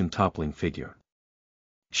her nation-toppling figure.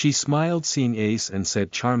 She smiled seeing Ace and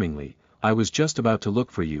said charmingly, "I was just about to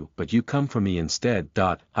look for you, but you come for me instead.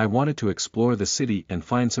 I wanted to explore the city and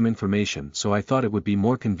find some information, so I thought it would be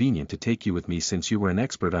more convenient to take you with me since you were an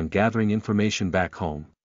expert on gathering information back home."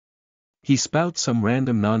 He spouts some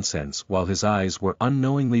random nonsense while his eyes were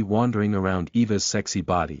unknowingly wandering around Eva's sexy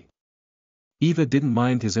body. Eva didn't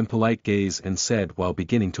mind his impolite gaze and said while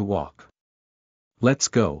beginning to walk, "Let's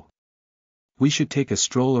go. We should take a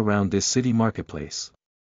stroll around this city marketplace.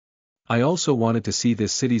 I also wanted to see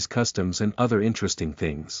this city's customs and other interesting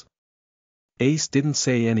things." Ace didn't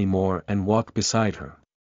say any more and walked beside her.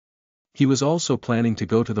 He was also planning to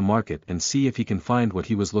go to the market and see if he can find what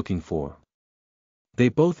he was looking for. They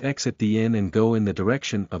both exit the inn and go in the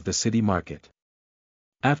direction of the city market.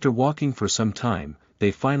 After walking for some time,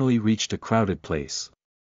 they finally reached a crowded place.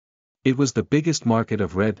 It was the biggest market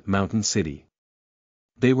of Red Mountain City.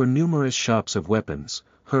 There were numerous shops of weapons,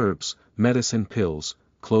 herbs, medicine pills,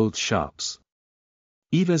 clothes shops.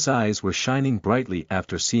 Eva's eyes were shining brightly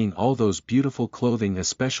after seeing all those beautiful clothing,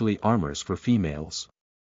 especially armors for females.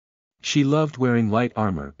 She loved wearing light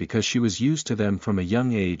armor because she was used to them from a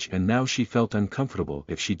young age, and now she felt uncomfortable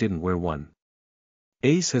if she didn't wear one.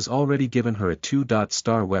 Ace has already given her a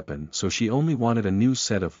 2-star weapon, so she only wanted a new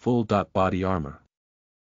set of full body armor.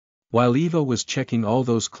 While Eva was checking all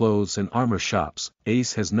those clothes and armor shops,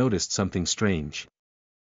 Ace has noticed something strange.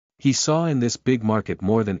 He saw in this big market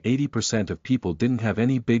more than 80% of people didn't have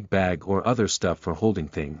any big bag or other stuff for holding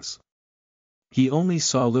things. He only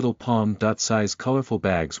saw little palm-size colorful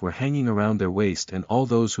bags were hanging around their waist, and all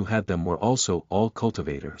those who had them were also all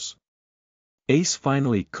cultivators. Ace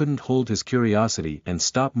finally couldn't hold his curiosity and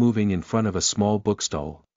stopped moving in front of a small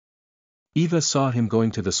bookstall. Eva saw him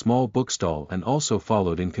going to the small bookstall and also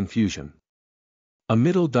followed in confusion. A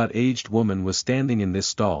middle-aged woman was standing in this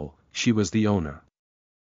stall. She was the owner.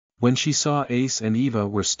 When she saw Ace and Eva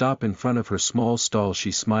were stopped in front of her small stall,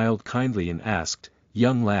 she smiled kindly and asked,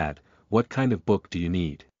 "Young lad, what kind of book do you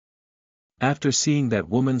need?" After seeing that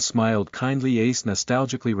woman smiled kindly, Ace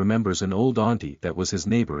nostalgically remembers an old auntie that was his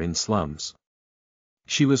neighbor in slums.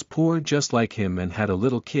 She was poor just like him and had a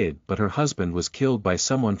little kid, but her husband was killed by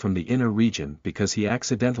someone from the inner region because he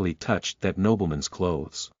accidentally touched that nobleman's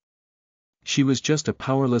clothes. She was just a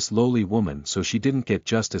powerless lowly woman, so she didn't get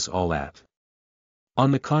justice all that.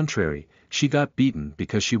 On the contrary, she got beaten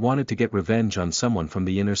because she wanted to get revenge on someone from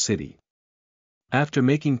the inner city. After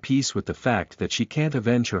making peace with the fact that she can't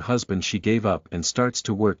avenge her husband, she gave up and starts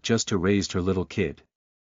to work just to raise her little kid.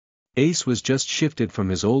 Ace was just shifted from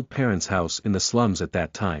his old parents' house in the slums at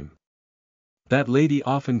that time. That lady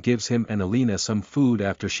often gives him and Alina some food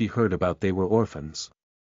after she heard about they were orphans.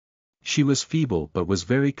 She was feeble but was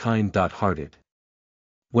very kind-hearted.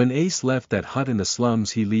 When Ace left that hut in the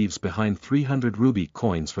slums, he leaves behind 300 ruby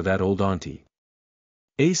coins for that old auntie.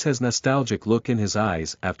 Ace has nostalgic look in his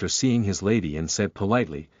eyes after seeing his lady and said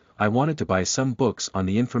politely, "I wanted to buy some books on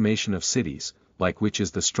the information of cities, like which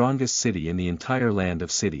is the strongest city in the entire land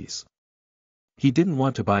of cities." He didn't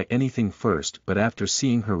want to buy anything first, but after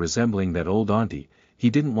seeing her resembling that old auntie, he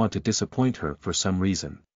didn't want to disappoint her for some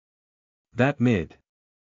reason. That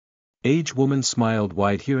mid-age woman smiled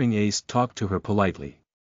wide hearing Ace talk to her politely.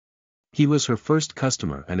 He was her first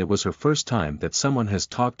customer and it was her first time that someone has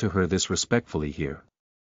talked to her this respectfully here.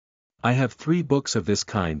 "I have 3 books of this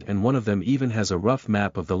kind, and one of them even has a rough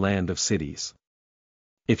map of the land of cities.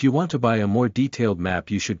 If you want to buy a more detailed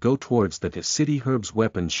map, you should go towards the City Herbs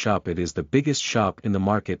Weapons shop. It is the biggest shop in the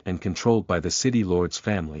market and controlled by the city lord's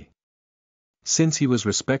family." Since he was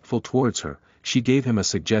respectful towards her, she gave him a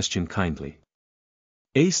suggestion kindly.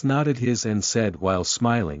 Ace nodded his and said while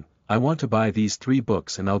smiling, "I want to buy these 3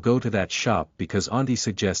 books and I'll go to that shop because Auntie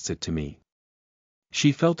suggests it to me."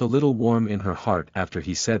 She felt a little warm in her heart after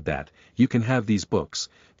he said that. "You can have these books,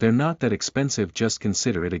 they're not that expensive, just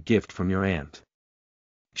consider it a gift from your aunt."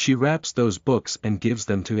 She wraps those books and gives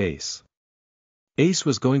them to Ace. Ace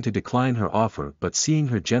was going to decline her offer, but seeing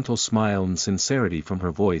her gentle smile and sincerity from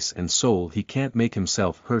her voice and soul, he can't make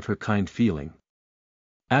himself hurt her kind feeling.